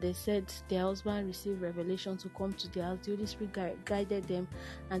people that they said their husband received revelation to come to their house. The Holy Spirit guided them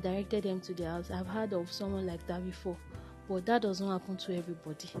and directed them to their house. I've heard of someone like that before, but that doesn't happen to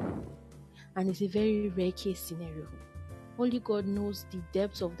everybody. And it's a very rare case scenario. Only God knows the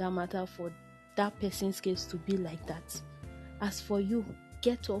depths of that matter for that person's case to be like that. As for you,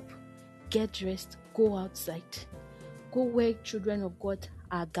 get up, get dressed, go outside. Go where children of God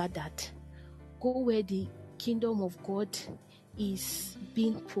are gathered. Go where the kingdom of God is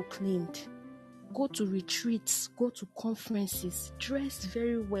being proclaimed. Go to retreats, go to conferences, dress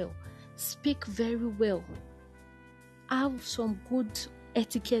very well, speak very well, have some good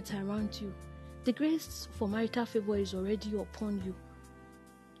etiquette around you. The grace for marital favor is already upon you.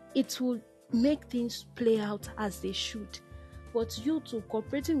 It will make things play out as they should. But you too,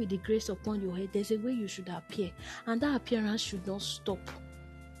 cooperating with the grace upon your head, there's a way you should appear. And that appearance should not stop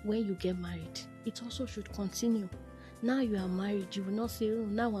when you get married. It also should continue. Now you are married, you will not say,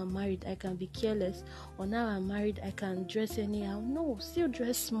 now I'm married, I can be careless. Or now I'm married, I can dress anyhow. No, still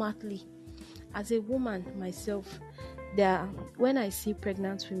dress smartly. As a woman myself, when I see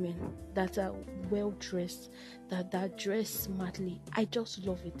pregnant women that are well dressed, that dress smartly, I just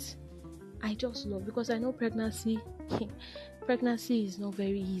love it. I just love, because I know pregnancy pregnancy is not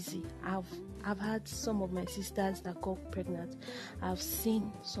very easy. I've had some of my sisters that got pregnant. I've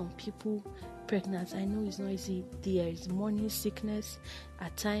seen some people pregnant. I know it's not easy. There is morning sickness.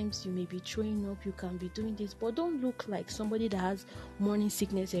 At times you may be throwing up, you can be doing this, but don't look like somebody that has morning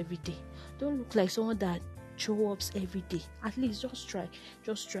sickness every day. Don't look like someone that throw ups every day. At least just try.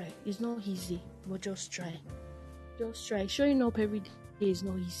 It's not easy, but just try. Showing up every day is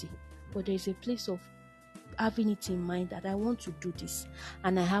not easy, but there's a place of having it in mind that I want to do this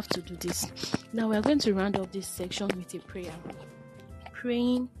and I have to do this. Now we are going to round up this section with a prayer,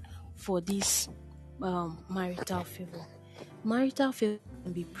 praying for this marital favor. Marital favor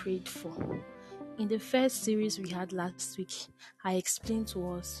can be prayed for. In the first series we had last week, I explained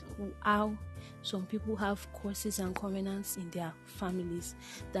to us how some people have curses and covenants in their families,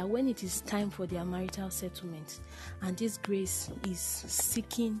 that when it is time for their marital settlement and this grace is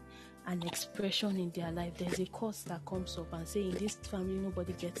seeking an expression in their life, there's a curse that comes up and say, in this family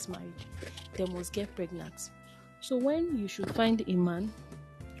nobody gets married, they must get pregnant. So when you should find a man,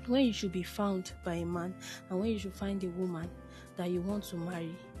 when you should be found by a man, and when you should find a woman that you want to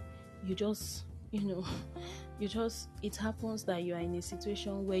marry, it happens that you are in a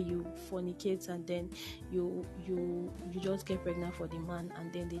situation where you fornicate and then you just get pregnant for the man,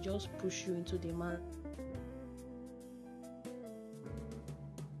 and then they just push you into the man's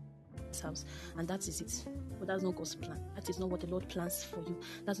house, and that is it. But that's not God's plan. That is not what the Lord plans for you.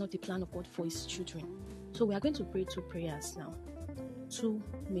 That's not the plan of God for his children. So we are going to pray 2 prayers now. 2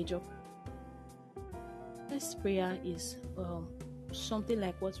 major. First prayer is something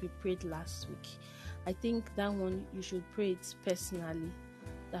like what we prayed last week. I think that one you should pray it personally.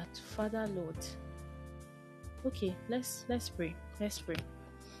 That Father Lord. Okay, let's pray.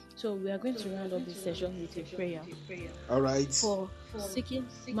 So we are going to round up this session with a prayer. All right. For seeking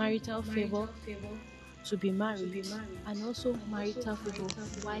marital favor to be married, and also marital favor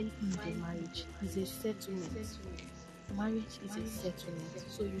while in the marriage is a settlement. Marriage is a settlement,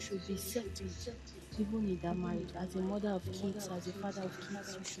 so you should be settled even in that marriage. As a mother of kids, as a father of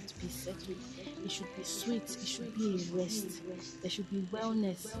kids, you should be settled. It should be sweet. It should be a rest. There should be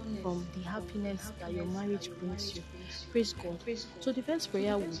wellness from the happiness that your marriage brings you. Praise God. So the first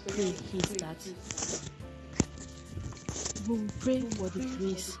prayer we pray is that we will pray for the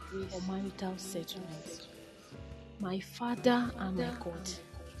grace for marital settlement. My Father and my God,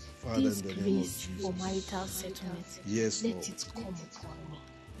 Father, this grace for marital settlement, yes, let Lord. it come upon me.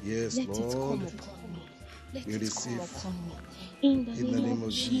 Yes, Let Lord. it come upon me. Let We it receive come upon me. In the in the name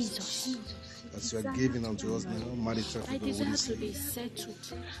of Jesus. As you are giving unto us now, marital I favor, we desire to be receive.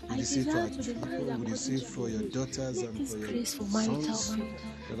 settled. We I receive for desire our to be children, married we according receive to for your will. daughters Let and this for your grace for marital sons favor,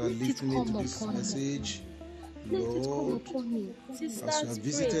 that are let it listening come to this upon me. message. Let it come Lord, upon me. as you Sisters, have pray.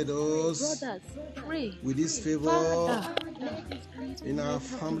 visited us Brothers, pray. with this favor Father, let this grace in for our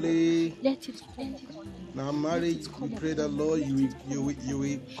marital favor, family, let it come upon me. in our Let marriage, it we come pray that, upon me. Lord, Let you it come will upon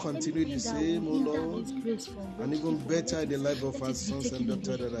me. continue the Anything that same, will O hinder Lord, this grace from and working even for better in the life of let our it be sons and taken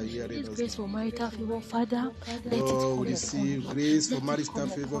daughters away. that are hearing This us grace now. for marital favor, Father, let it Lord, come we upon receive me. grace for Let it marital come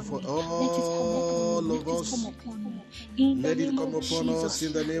favor upon for me. Let it come upon me. all Let of it come us. upon me. In the Let it name come of upon us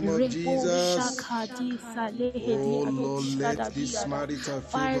in Jesus. the name of Rebo Jesus. shakadi salehedi Oh ado Lord, let this shadabiada. marital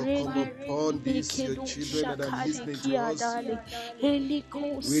favor come Faredi upon these your lekedo children that are shakadi listening to us. kiadale. Heliko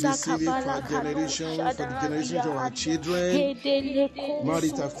We receive it for sakabala our kado generation, for the generation of our shadabiada. children. Hedeleko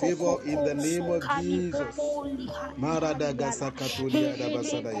Marital favor in the sokoko name of sokali Jesus. popoli hadi hadiala. Maraдаgasakatolia Hedeleko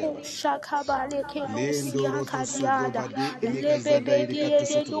dabasadayaba. shakabale keno Lendoroto siakadiada. sogobade Rebebe elegazada irikatusuturuba.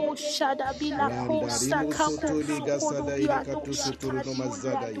 diededo shadabila ko Randarimo sakako soto sokodo ligasada biado irikatosotoro no shikadioli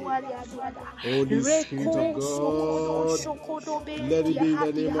mazadaye. aduali aduada. Holy Spirit of Reko sokodo God, sokodo let it behedi be in the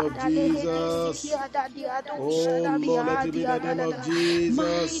hadi name of hada lehedi Jesus. sikiada diado Oh Lord, let it be in shadabiadi the name of adada.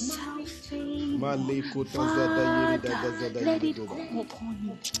 Jesus. Marital favor, Malekota zada yeri da Father, gazada let it yidogoba. come upon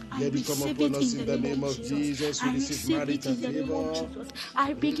me. I Let it come receive upon it us in in the the name name of of Jesus. Jesus. We I receive receive it marital in the name of favor Jesus. I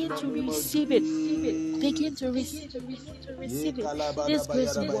in begin the to name of receive it. Begin Jesus. to receive it. Begin to Ye receive it. kalabada This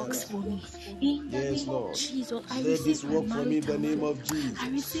grace bayada works bayada. for me. In the Yes, name of Lord. Jesus, I Let this receive my work for me in the marital name favor. of I Jesus.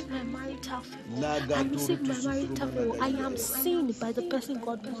 receive my marital favor. I Lagaduru receive to my marital favor. I am suturumanagadiyadaba. seen by the person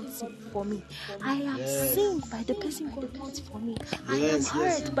God wants for me. I am Yes. seen by the person God wants for me. I am Yes,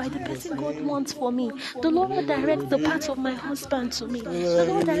 yes, heard in by the Jesus' person God wants for me. The Lord directs the path of my husband to me. The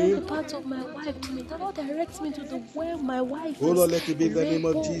Lord directs the path of my wife to me. The Lord directs me to the where my wife Oh is. Lord, let it be in the name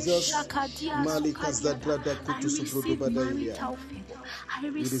of Rebo Jesus. shakadia Malika sukadiada. Zadrada I Kutu receive Suprodobadailia. marital favor. I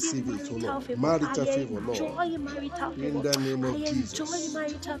We receive receive it, oh marital Lord. favor. I Marital favor, Lord. enjoy marital In favor. the name I of enjoy Jesus.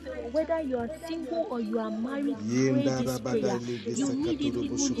 marital favor. Whether you are single or you are married, pray Yenda this Rabada prayer. Lege You need it Sakatoro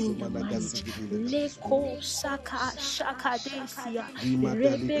even in the Boshofromana marriage. Gasigidi Leko saka shaka desia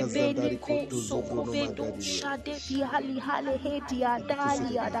Rimadalika rebebe Zadari leko Koto Zovrono sokobe do Magadilia. shade biali hale hedia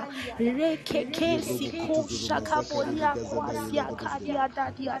daliada rekeke Yembromo Kutu siko Zuroma shaka Zakari bolia Gazanda kwasia Yelegodozdom. kadia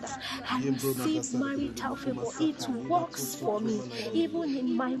dadiada. I Yembrona receive Gasarigidi marital Bukuma favor. It Saka Lila works Koso for me. Kromana Gadilia. Even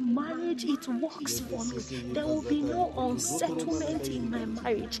in my marriage, it works Yeke for me. Seke There Yeka will be Zatari no Koto Zotoro unsettlement Manada in my Yelegodozdom.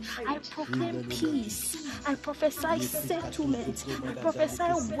 marriage. I In proclaim the name of peace. Jesus. I prophesy Yekikato settlement. I Zukromana prophesy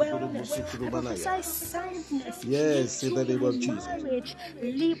Galike Sikitoro wellness. I Bosotoromanaya. prophesy soundness Yes, in into the name my of Jesus. marriage.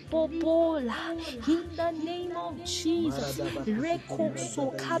 Lipopola. In the name of Jesus. Maradaba Reko Kusukromana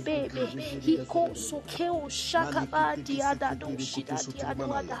Zadaili Kutu sokabebe. Zikiri Hiko Gazagadagada. sokeo shakaba Malikitiki diadado Sikitiri Kutu shida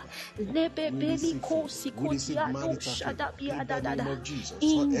Sutromanaya. diadoada. We Lebebeli receive ko favor. We siko receive diado marital favor in the name shadabiadadada. of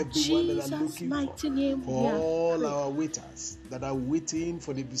Jesus. For In everyone that are Jesus' looking mighty name for we have all prayed. our waiters that are waiting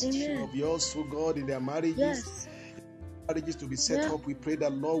for the visitation Amen. of yours, oh God, in their Yes. marriages to be set Yeah. up. We pray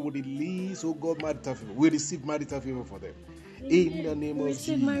that Lord will release, oh God, marital favor. We receive marital favor for them. In the Amen. name We of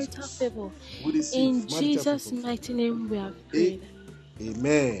receive marital Jesus. favor. We receive In marital Jesus' favor. mighty name we have A- prayed.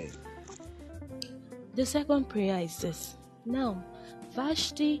 Amen. The second prayer is this. Now,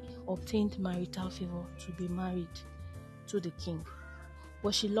 Vashti obtained marital favor to be married to the king,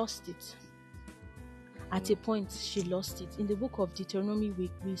 but she lost it. At a point, she lost it. In the book of Deuteronomy,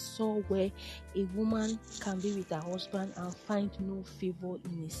 we saw where a woman can be with her husband and find no favor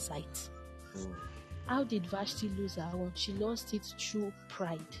in his sight. How did Vashti lose her own? She lost it through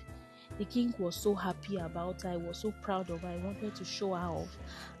pride. The king was so happy about her. He was so proud of her. He wanted to show her off,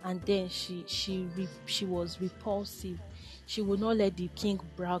 and then she was repulsive. She would not let the king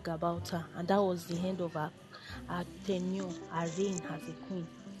brag about her, and that was the end of her tenure, her reign as a queen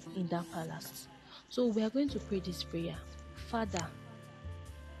in that palace. So we are going to pray this prayer. Father,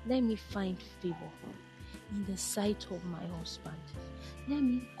 let me find favor in the sight of my husband. Let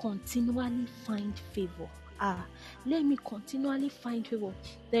me continually find favor. Let me continually find favor.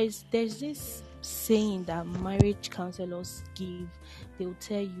 There's this saying that marriage counselors give. They'll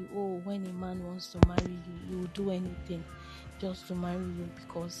tell you, oh, when a man wants to marry you, he will do anything just to marry you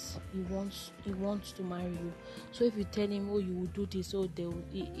because he wants to marry you. So if you tell him, oh, you will do this,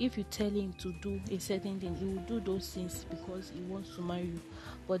 if you tell him to do a certain thing, he will do those things because he wants to marry you.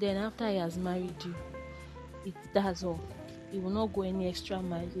 But then after he has married you, that's all. He will not go any extra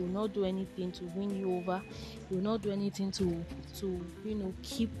mile. He will not do anything to win you over. He will not do anything to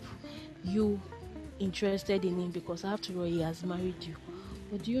keep you interested in him, because after all, he has married you.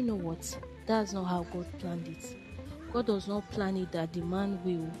 But do you know what? That's not how God planned it. God does not plan it that the man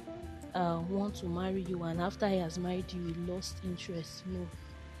will want to marry you, and after he has married you, he lost interest. No,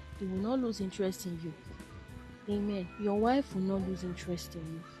 he will not lose interest in you. Amen. Your wife will not lose interest in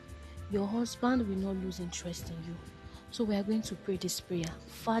you. Your husband will not lose interest in you. So we are going to pray this prayer.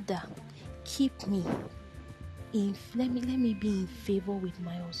 Father, keep me let me be in favor with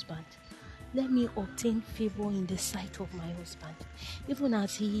my husband. Let me obtain favor in the sight of my husband. Even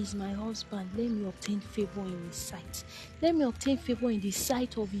as he is my husband, let me obtain favor in his sight. Let me obtain favor in the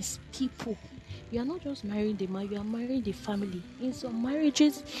sight of his people. You are not just marrying the man, you are marrying the family. In some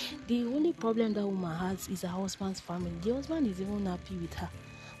marriages, the only problem that woman has is her husband's family. The husband is even happy with her,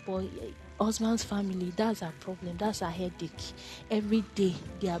 but husband's family, that's her problem, that's her headache. Every day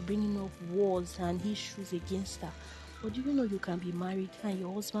they are bringing up wars and issues against her. But do you know you can be married and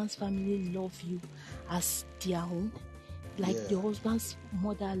your husband's family love you as their own? Like your husband's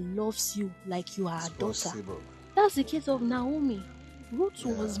mother loves you like you are a daughter. Possible. That's the case of Naomi. Ruth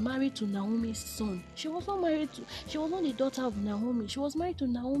was married to Naomi's son. She was not the daughter of Naomi. She was married to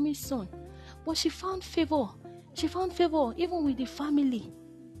Naomi's son. But she found favor. She found favor even with the family.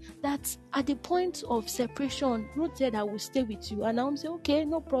 That at the point of separation, Ruth said, I will stay with you. And Naomi said, okay,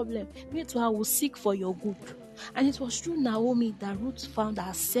 no problem. Me too, I will seek for your good. And it was through Naomi that Ruth found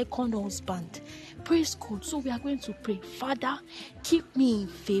her second husband. Praise God. So we are going to pray. Father, keep me in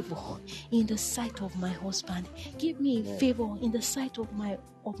favor in the sight of my husband. Keep me in favor in the sight of my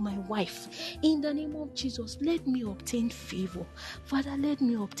wife. In the name of Jesus, let me obtain favor. Father, let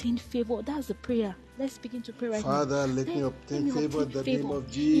me obtain favor. That's the prayer. Let's begin to pray right Father, now. let me obtain me favor in obtain the name favor of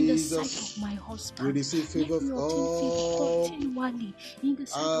in the sight Jesus. of my We husband. receive favor Let of me obtain favor continually in the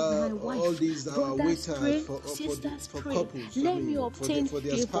sight of my all wife. these that are Brothers waiters pray, sisters for pray. couples. Let me obtain For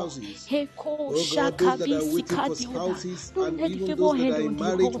their favor. spouses. Heko Oh God, those that shakabi are waiting for sikadioda. spouses, Don't and let the even favor those that hand are on in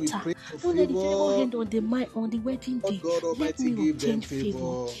the marriage, we altar. pray for Don't let the favor favor. hand on the wedding Lord day. God Let Almighty, me give them obtain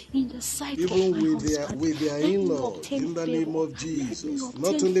favor favor, in the sight of even my husband. with their Let me in-laws, obtain in the name favor. of Let me Jesus.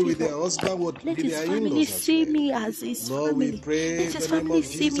 Not obtain only with favor. their husband, but Let with his their family in-laws as see well. me as his Lord, we family. pray Let in his the name family of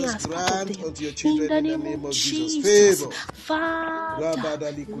see me Jesus, as part of grant them. unto your In children the in the name name of of Jesus Jesus, favor. Father,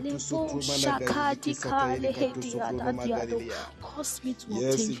 Rabadali Lebo kutusu Shakadi sakaili Kale katusu Hedia Dadiado, Galilia. cause me to Yes,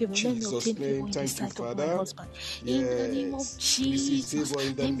 obtain in favor. Let me Jesus' obtain favor name. in the Thank you, sight of my Father. husband. In the name of Yes, receive Jesus, favor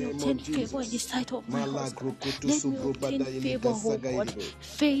in the let me name obtain of favor in the Jesus. sight of my husband. Malagrukutu Let me obtain subrubadaili favor, oh God. gasagailibo.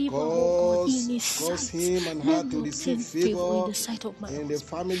 Favor, oh God, in his Cause sight. him and Let her me to receive obtain favor in favor the sight of my in the husband.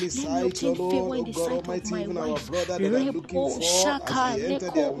 family Let me side obtain favor alone. in Oh the God sight of Almighty, my even our wife. brother that are looking Repo for as Shaka they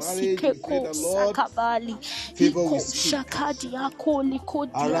enter their Leko marriage, we pray Sikeko the Lord, Sakabali. favor will Iko speak Shaka Diako Liko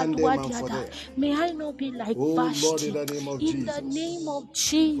around them and for Diaduadiada. them. May I not be like Oh Lord, in Vashti. the name of In the name Jesus. of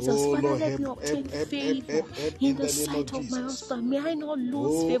Jesus, Oh Father, Lord, let me help, obtain favor help in in the the name of sight of my Jesus. husband. May I not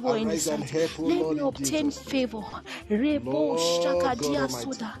lose Oh, favor in the arise and sight. help, oh Let Lord, me in obtain Jesus' name. favor. Rebo Lord God Shakadia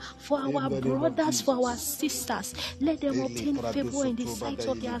Almighty, Soda for in our the name of brothers, for our Jesus. sisters. Let them Eli obtain favor pradusu in the sight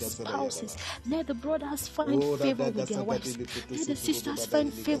of trubadaili their spouses. gasadayadaba. Let the brothers find Oh, favor with radaga their wives. sagadili Let kutusu the sisters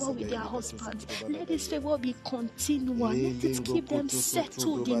find trubadaili favor with their gasadaili katusu husbands. Let this trubadadaya. favor be continual. Let it Elingo keep them kutusu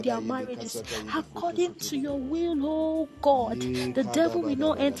settled in their trubadaili marriages kasataili kutusu according to your trubadaya. will, oh God. Ye The devil will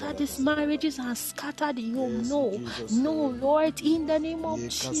not enter these kadabadabadabadabadaba. marriages and scatter the home. Yes, in No, Jesus' no, name. Lord, in the name of Ye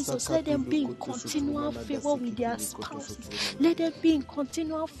Jesus, let kasakati them be in lukutusu continual trumana favor with their gasikitili kutusu spouses. Let them trumandalia. be in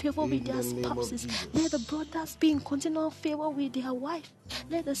continual favor with In their the name of spouses. Let the Jesus. brothers be in continual favor with their wife.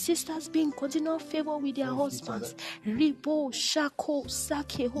 Let the sisters be in continual favor with their Thank you, Father. husbands. Ribo shako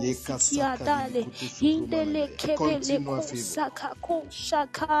sakeho Ye sikia kasakadili dale kutusu hindele prumanagaya. kebele Continual ko favor. saka ko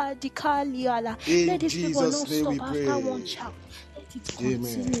shaka dikaliala. Let In this favor Jesus' not name we stop after one pray. child. Let it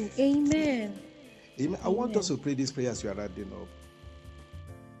Amen. continue. Amen. Amen. I want us Amen. to pray this prayer as we are rounding up.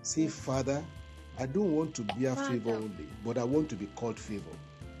 Say, Yes. Father, I don't want to bear favor Father, only, but I want to be called favor.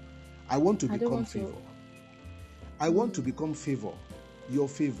 I want to I don't become want to. favor. I want to Mm, become favor, your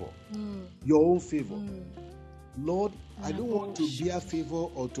mm, own favor. mm. Lord, I don't want Rabo to bear shaka favor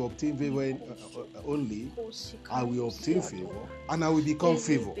or to obtain favor liko shoko only. liko I will sikalo obtain favor siadola. and I will become Ele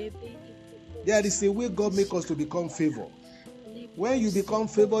favor. bebe liko There is a way sakadi God makes us to become sikadiala. favor. When Lipo you become siko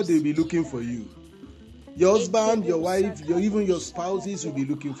favor, they'll be looking for sikiada. you. Your husband, your Ekebo wife, even sakado your spouses will shakadia. be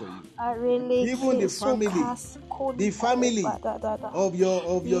looking for you. Arele Even ke sokas the koliko family badadada. of your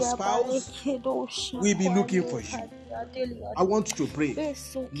Iabale spouse kedo will be looking shikwale for you. kadia I deliado. want to pray.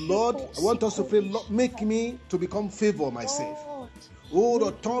 Eso Lord, keko I want us to siko pray, Lord, make dishikada. me to become favor myself. Lord, Oh,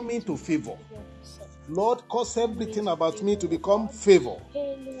 Lord, make turn me me to to become favor. favor myself. Lord, cause Turn me everything to about me favor, to oh become God. favor.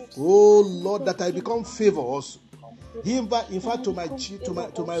 Hello, Oh, let Lord, that I everything become about me favor also. become favor. In That fact, I become favor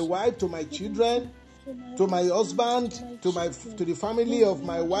to my also. wife, to my Even children, to my to my husband, to husband, my to children. the family In the of name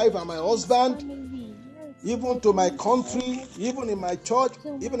my of wife Jesus, and my to his husband, family, yes, to even my to my family, to my country, even husband, in my church,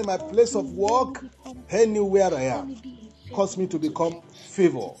 to my even in my place country. of Let me work, become favor. anywhere I Let am. me be a Cause favor me to unto them. become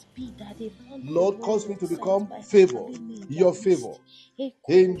Let favor. it be that they found Lord, favor in cause me your to sight become by favor. calling me in their Your favor. midst.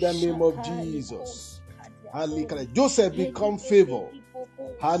 Eko In the name of shaka liko Jesus. sikadiatoni. Joseph Heli become bebe favor.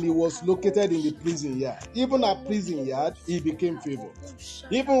 libobo And he was shakako located in the shaka. prison yard. Even at Ele prison kebo yard, he became favor. sikabo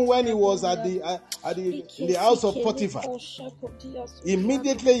shaka Even when he was diadoliado. in the house of Ikesikele Potiphar, koshako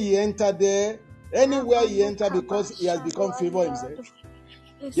diasodiado. immediately he entered there. Anywhere he Abale entered, because he has kabashalo become favor himself. aliado.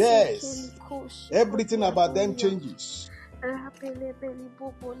 Esekele Yes, koshiko everything about them diadoliado. changes. Rapele beli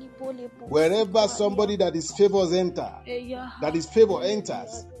bobo li bole bo Wherever somebody sikwaliado. that is favors enter, Eya that ha is favor ele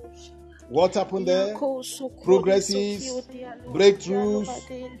enters, diado. what happened there? Yako sokoli sokio Progresses, dialo dialo breakthroughs,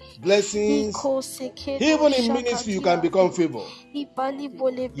 badeli. blessings. Iko sekedo Even in shaka ministry, you can become diado. favor. Ibali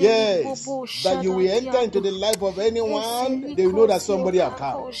bole beli Yes, bobo that you shada will enter into diado. the life of anyone, they will know Eseliko that sio somebody have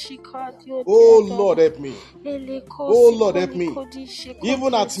come. kako shikadio Oh Lord, diadada. help me. Eleko Oh Lord, help sikoli me. kodi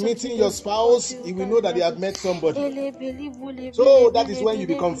Even shikodio at meeting your sokido spouse, sikodio you will know that they have dadiado. met somebody. Ele beli bule bile So that is bile when you bile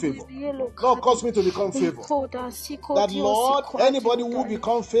become bile favor. bile Lord, cause kadi. me to become favor. Iko da That sikodio Lord, anybody sikwadio who dali.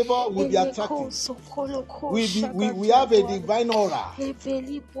 become favor will be Eleko attractive. sokolo ko We shagadia have a doale. divine aura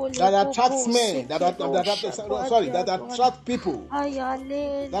Ebeli bole that attracts bobo men, sekedo that shagwadia doale. attract people,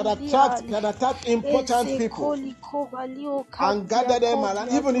 Ayale liliale. that attract important Ese people, koli kovalio and kadia gather them around.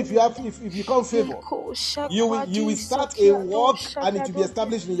 kodia Even doliada. if you become favor, Eko you will shakwadi start a sokiado work and it will be shagado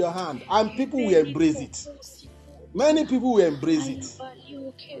established in your hand, and people will embrace ebeli it. popo siko Many people will embrace it,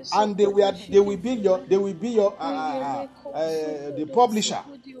 and they will be your the publisher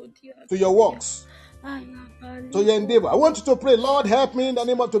to your works, to your endeavor. I want you to pray, Lord, help me in the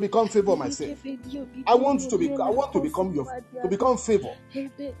name of to become favor myself. I want to become favor.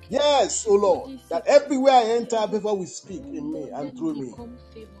 Yes, oh Lord, that everywhere I enter, favor will speak in me and through me.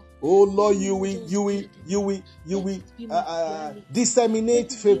 Oh Lord, you will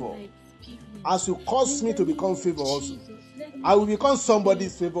disseminate favor as you cause me to become favor also. I will become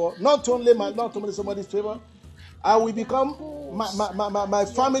somebody's favor, not only somebody's favor. I will become my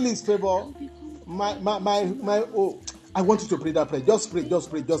family's favor. I want you to pray that prayer. Just pray. The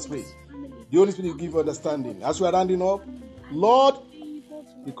Holy Spirit will give you understanding. As we are rounding up, Lord,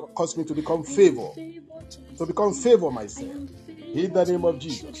 cause me to become favor myself. In the name of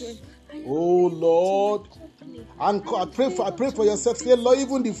Jesus. Oh Lord. And I pray for yourself. Say, Lord,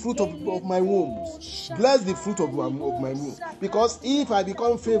 even the fruit of my wombs. Bless the fruit of my womb. Because if I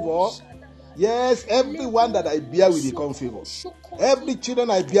become favor, yes, everyone that I bear will become favor. Every children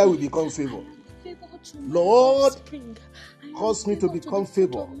I bear will become favor. Lord, cause me to become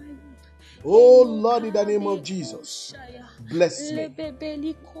favor. Oh Lord, in the name of Jesus, bless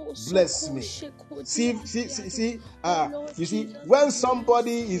me. See, you see, when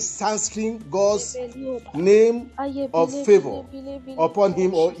somebody is answering God's name of favor upon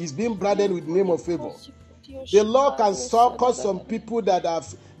him, or is being branded with the name of favor, the Lord can cause some people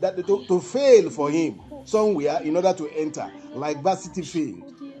to fail for him somewhere in order to enter, like Vasity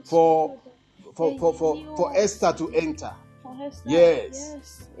failed for Esther to enter. Yes.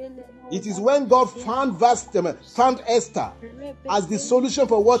 It is when God found Esther as the solution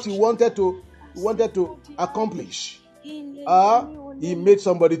for what he wanted to accomplish. He made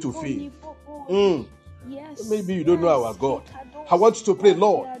somebody to fail. Maybe you don't know our God. I want you to pray,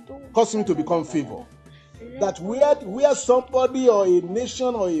 Lord, cause me to become favor. That where somebody or a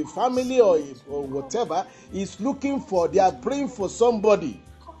nation or a family or whatever is looking for, they are praying for somebody.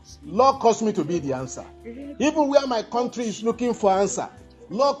 Lord, cause me to be the answer. Even where my country is looking for answer,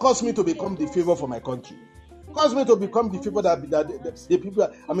 Lord, cause me to become the favor for my country. Cause me to become the favor that the people,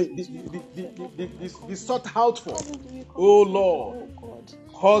 the sought out for. Oh Lord,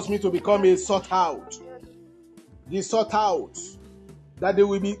 cause me to become a sought out. The sought out. That they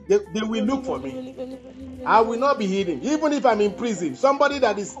will look for me. I will not be hidden. Even if I'm in prison, somebody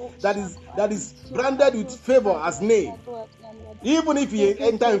that is branded with favor as name. Even if he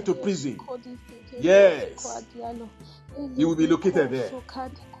enter into prison, yes, he will be located there.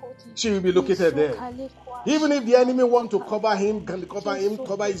 She will be located there. Even if the enemy want to cover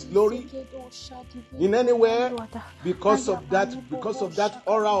his glory in anywhere, because of that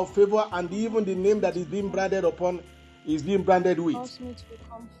aura of favor, and even the name that is being branded upon is being branded with.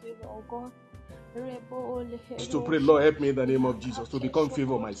 To pray, Lord, help me in the name of Jesus to become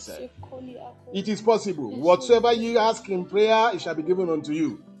favor myself. It is possible. Whatsoever you ask in prayer, it shall be given unto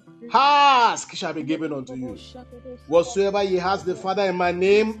you. Ask, it shall be given unto you. Whatsoever ye ask the Father in my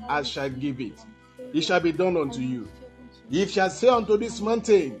name, I shall give it. It shall be done unto you. If shall say unto this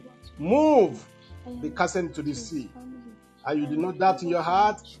mountain, move, be cast into the sea, and you do not doubt in your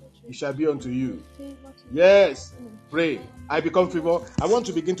heart, it shall be unto you. Yes, pray. I become favor. I want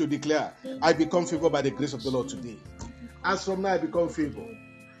to begin to declare, I become favor by the grace of the Lord today. As from now, I become favor.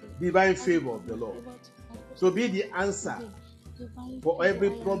 Divine favor of the Lord. To be the answer for every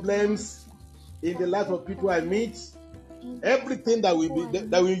problems in the life of people I meet. Everything that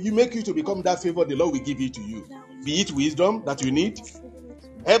will make you to become that favor, the Lord will give it to you. Be it wisdom that you need.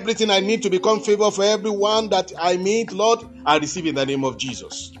 Everything I need to become favor for everyone that I meet, Lord, I receive in the name of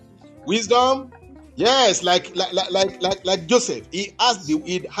Jesus. Wisdom, yes, like Joseph, he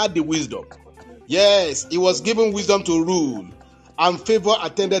had the wisdom. Yes, he was given wisdom to rule, and favor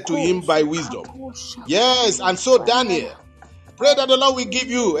attended to him by wisdom. Yes, and so Daniel, pray that the Lord will give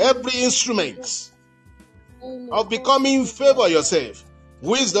you every instrument of becoming favor yourself.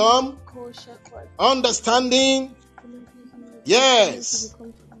 Wisdom, understanding, yes,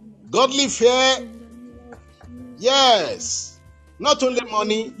 godly fear, yes. Not only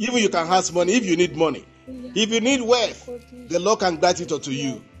money, even you can have money if you need money. If you need wealth, the Lord can grant it unto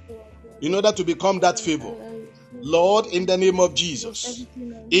you in order to become that favor. Lord, in the name of Jesus,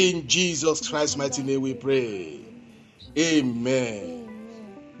 in Jesus Christ's mighty name we pray. Amen.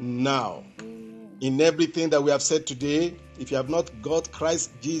 Now, in everything that we have said today, if you have not got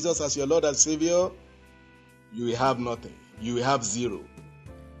Christ Jesus as your Lord and Savior, you will have nothing. You will have zero.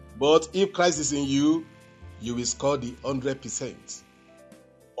 But if Christ is in you, you will score the 100%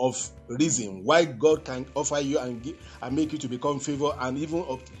 of reason why God can offer you and make you to become favor, and even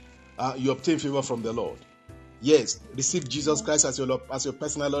you obtain favor from the Lord. Yes, receive Jesus Christ as your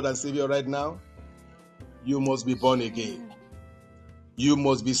personal Lord and Savior right now. You must be born again. You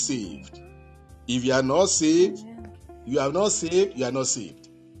must be saved. If you are not saved, you are not saved, you are not saved.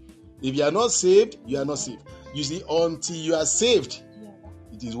 If you are not saved, you are not saved. You see, until you are saved,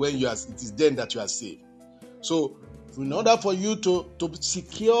 it is then that you are saved. So, in order for you to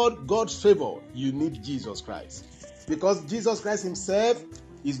secure God's favor, you need Jesus Christ. Because Jesus Christ himself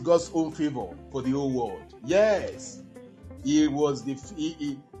is God's own favor for the whole world. Yes. He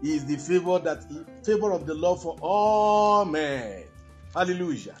is the favor of the Lord for all men.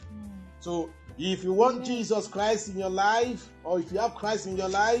 Hallelujah. So if you want Jesus Christ in your life, or if you have Christ in your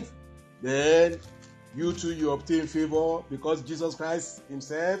life, then you too, you obtain favor, because Jesus Christ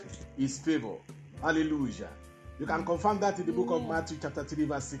himself is favor. Hallelujah. You can confirm that in the book of Matthew chapter 3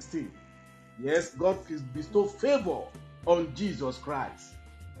 verse 16. Yes, God bestowed favor on Jesus Christ.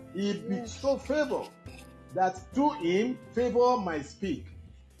 He bestowed favor that through him favor might speak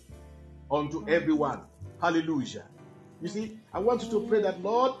unto everyone. Hallelujah. You see, I want you to pray that,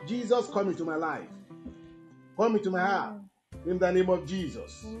 Lord Jesus, come into my life. Come into my heart. In the name of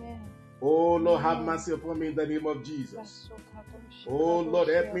Jesus. Oh Lord, have mercy upon me in the name of Jesus. Oh Lord,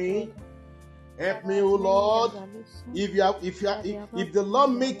 help me. Help me, oh Lord. If the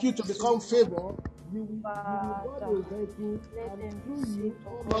Lord make you to become favor, you will God a vehicle, and through you,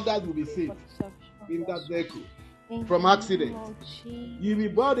 all others will be saved in that vehicle from accident. You will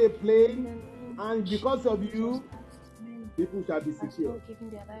board a plane, and because of you, people shall be secure.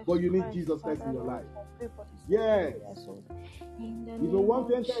 But you need Jesus Christ in your life. Yes. If you want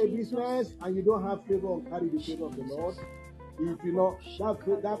to enter a business and you don't have favor or carry the favor of the Lord, if you know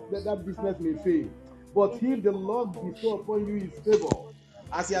that business may fail. But if the Lord bestow upon you his favor,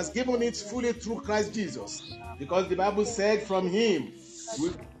 as he has given it fully through Christ Jesus, because the Bible said from him,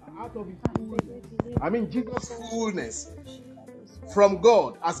 out of his fullness, Jesus' fullness from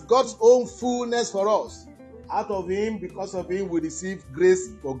God, as God's own fullness for us, out of him, because of him, we receive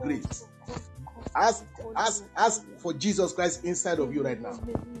grace for grace. Ask for Jesus Christ inside of you right now.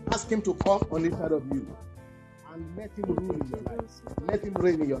 Ask him to come on inside of you and let him rule in your life. Let him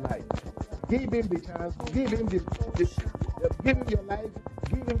reign in your life. Give him the chance. Give him give him your life.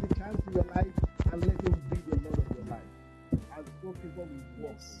 Give him the chance in your life, and let him be the Lord of your life. And so people will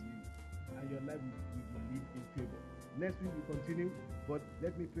work for you, and your life will live in favor. Next week we continue, but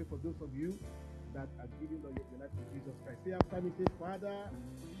let me pray for those of you that are giving your life to Jesus Christ. Say after me, say, Father,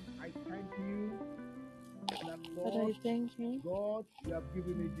 I thank you. Lord, I thank you. God, you have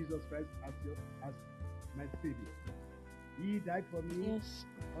given me Jesus Christ as my Savior. He died for me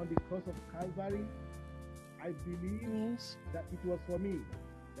on the cross of Calvary. I believe that it was for me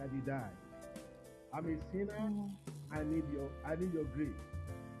that he died. I'm a sinner. I need your grace.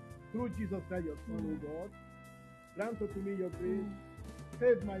 Through Jesus Christ, your Son, O God, grant unto me your grace.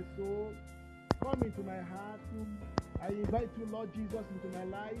 Save my soul. Come into my heart. I invite you, Lord Jesus, into my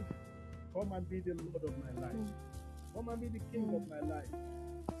life. Come and be the Lord of my life. Come and be the King of my life.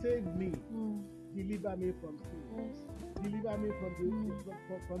 Save me. Deliver me from sin. Deliver me from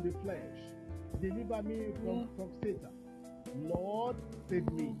the flesh. Deliver me from Satan. Lord, save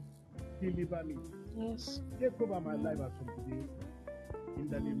me. Deliver me. Take over my life as from today. In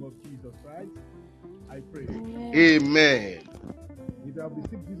the name of Jesus Christ, I pray. Amen. If you have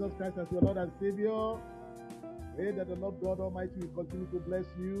received Jesus Christ as your Lord and Savior, pray that the Lord God Almighty will continue to bless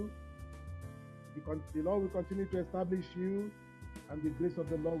you. The Lord will continue to establish you, and the grace of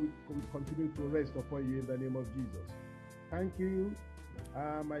the Lord will continue to rest upon you in the name of Jesus. Thank you.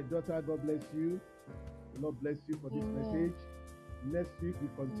 My daughter, God bless you. The Lord bless you for this message. Next week we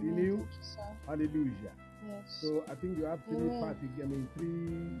continue. Hallelujah. Yes. So I think you have three parts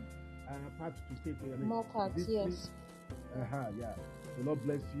to take. More parts, yes. Yeah. The Lord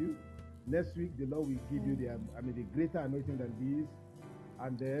bless you. Next week the Lord will give you the greater anointing than this.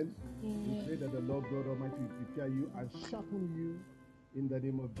 And then we pray that the Lord God Almighty will prepare you and sharpen you in the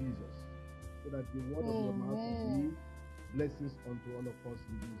name of Jesus, so that the word of your mouth will be blessings unto all of us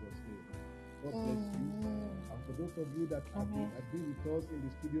in Jesus' name. God bless you. And for those of you that have been with us in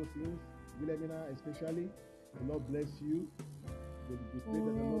the studio since, Wilhelmina especially, the Lord bless you. We pray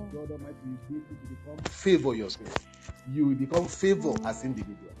that the Lord God Almighty will be able to become favor yourself. You will become favor as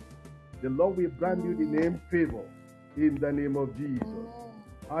individual. The Lord will brand you the name favor in the name of Jesus.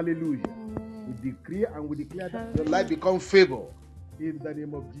 Hallelujah. We decree and we declare that your life become favor in the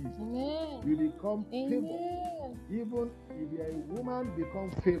name of Jesus. You become favor. Even if you are a woman,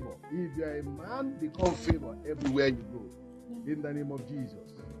 become favor. If you are a man, become favor everywhere you go. In the name of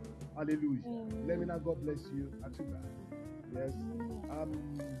Jesus. Hallelujah. Let me now, God bless you. Atiba. Yes.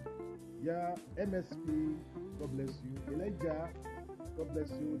 MSP God bless you. Elijah, God bless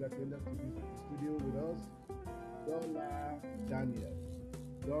you that you entered to this studio with us. Daniel.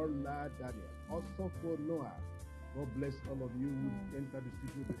 Also for Noah. God bless all of you who entered the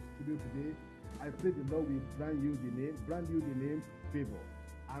studio today. I pray the Lord will brand you the name Favor.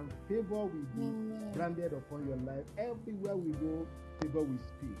 And favor will be branded upon your life. Everywhere we go, favor will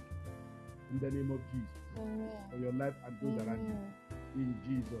speak. In the name of Jesus. For your life and those around you. In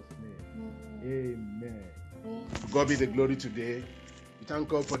Jesus' name. Amen. God be the glory today. We thank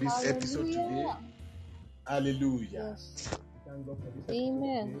God for this episode today. Hallelujah. Yes. We thank God for this episode today.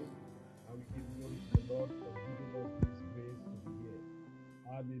 And we give glory to the Lord for giving us this grace to be here.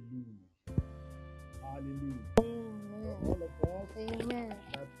 Hallelujah. For all of us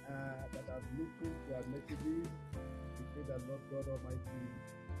that have listened to our messages, we pray that Lord God Almighty,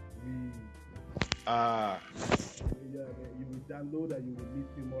 you will download and you will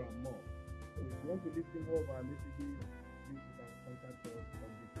listen more and more. So if you want to listen more of our messages, please you can contact us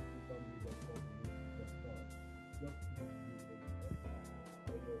on the family.com. Just click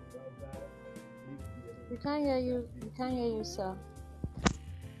your browser. We can't hear you. We can't hear you, sir.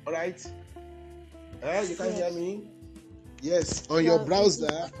 All right. You can hear me? Yes. On your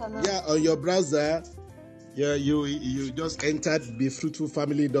browser. On your browser. Yeah, you just entered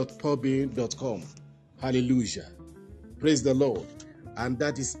befruitfulfamily.podbean.com. Hallelujah. Praise the Lord. And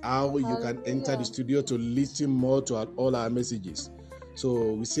that is how you can enter the studio to listen more to all our messages.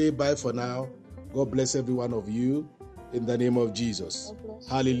 So we say bye for now. God bless every one of you in the name of Jesus.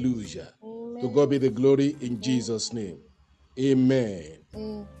 Hallelujah. To God be the glory in Jesus' name. Amen.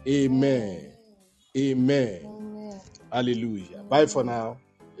 Amen. Amen. Hallelujah. Bye for now.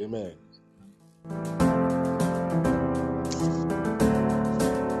 Amen.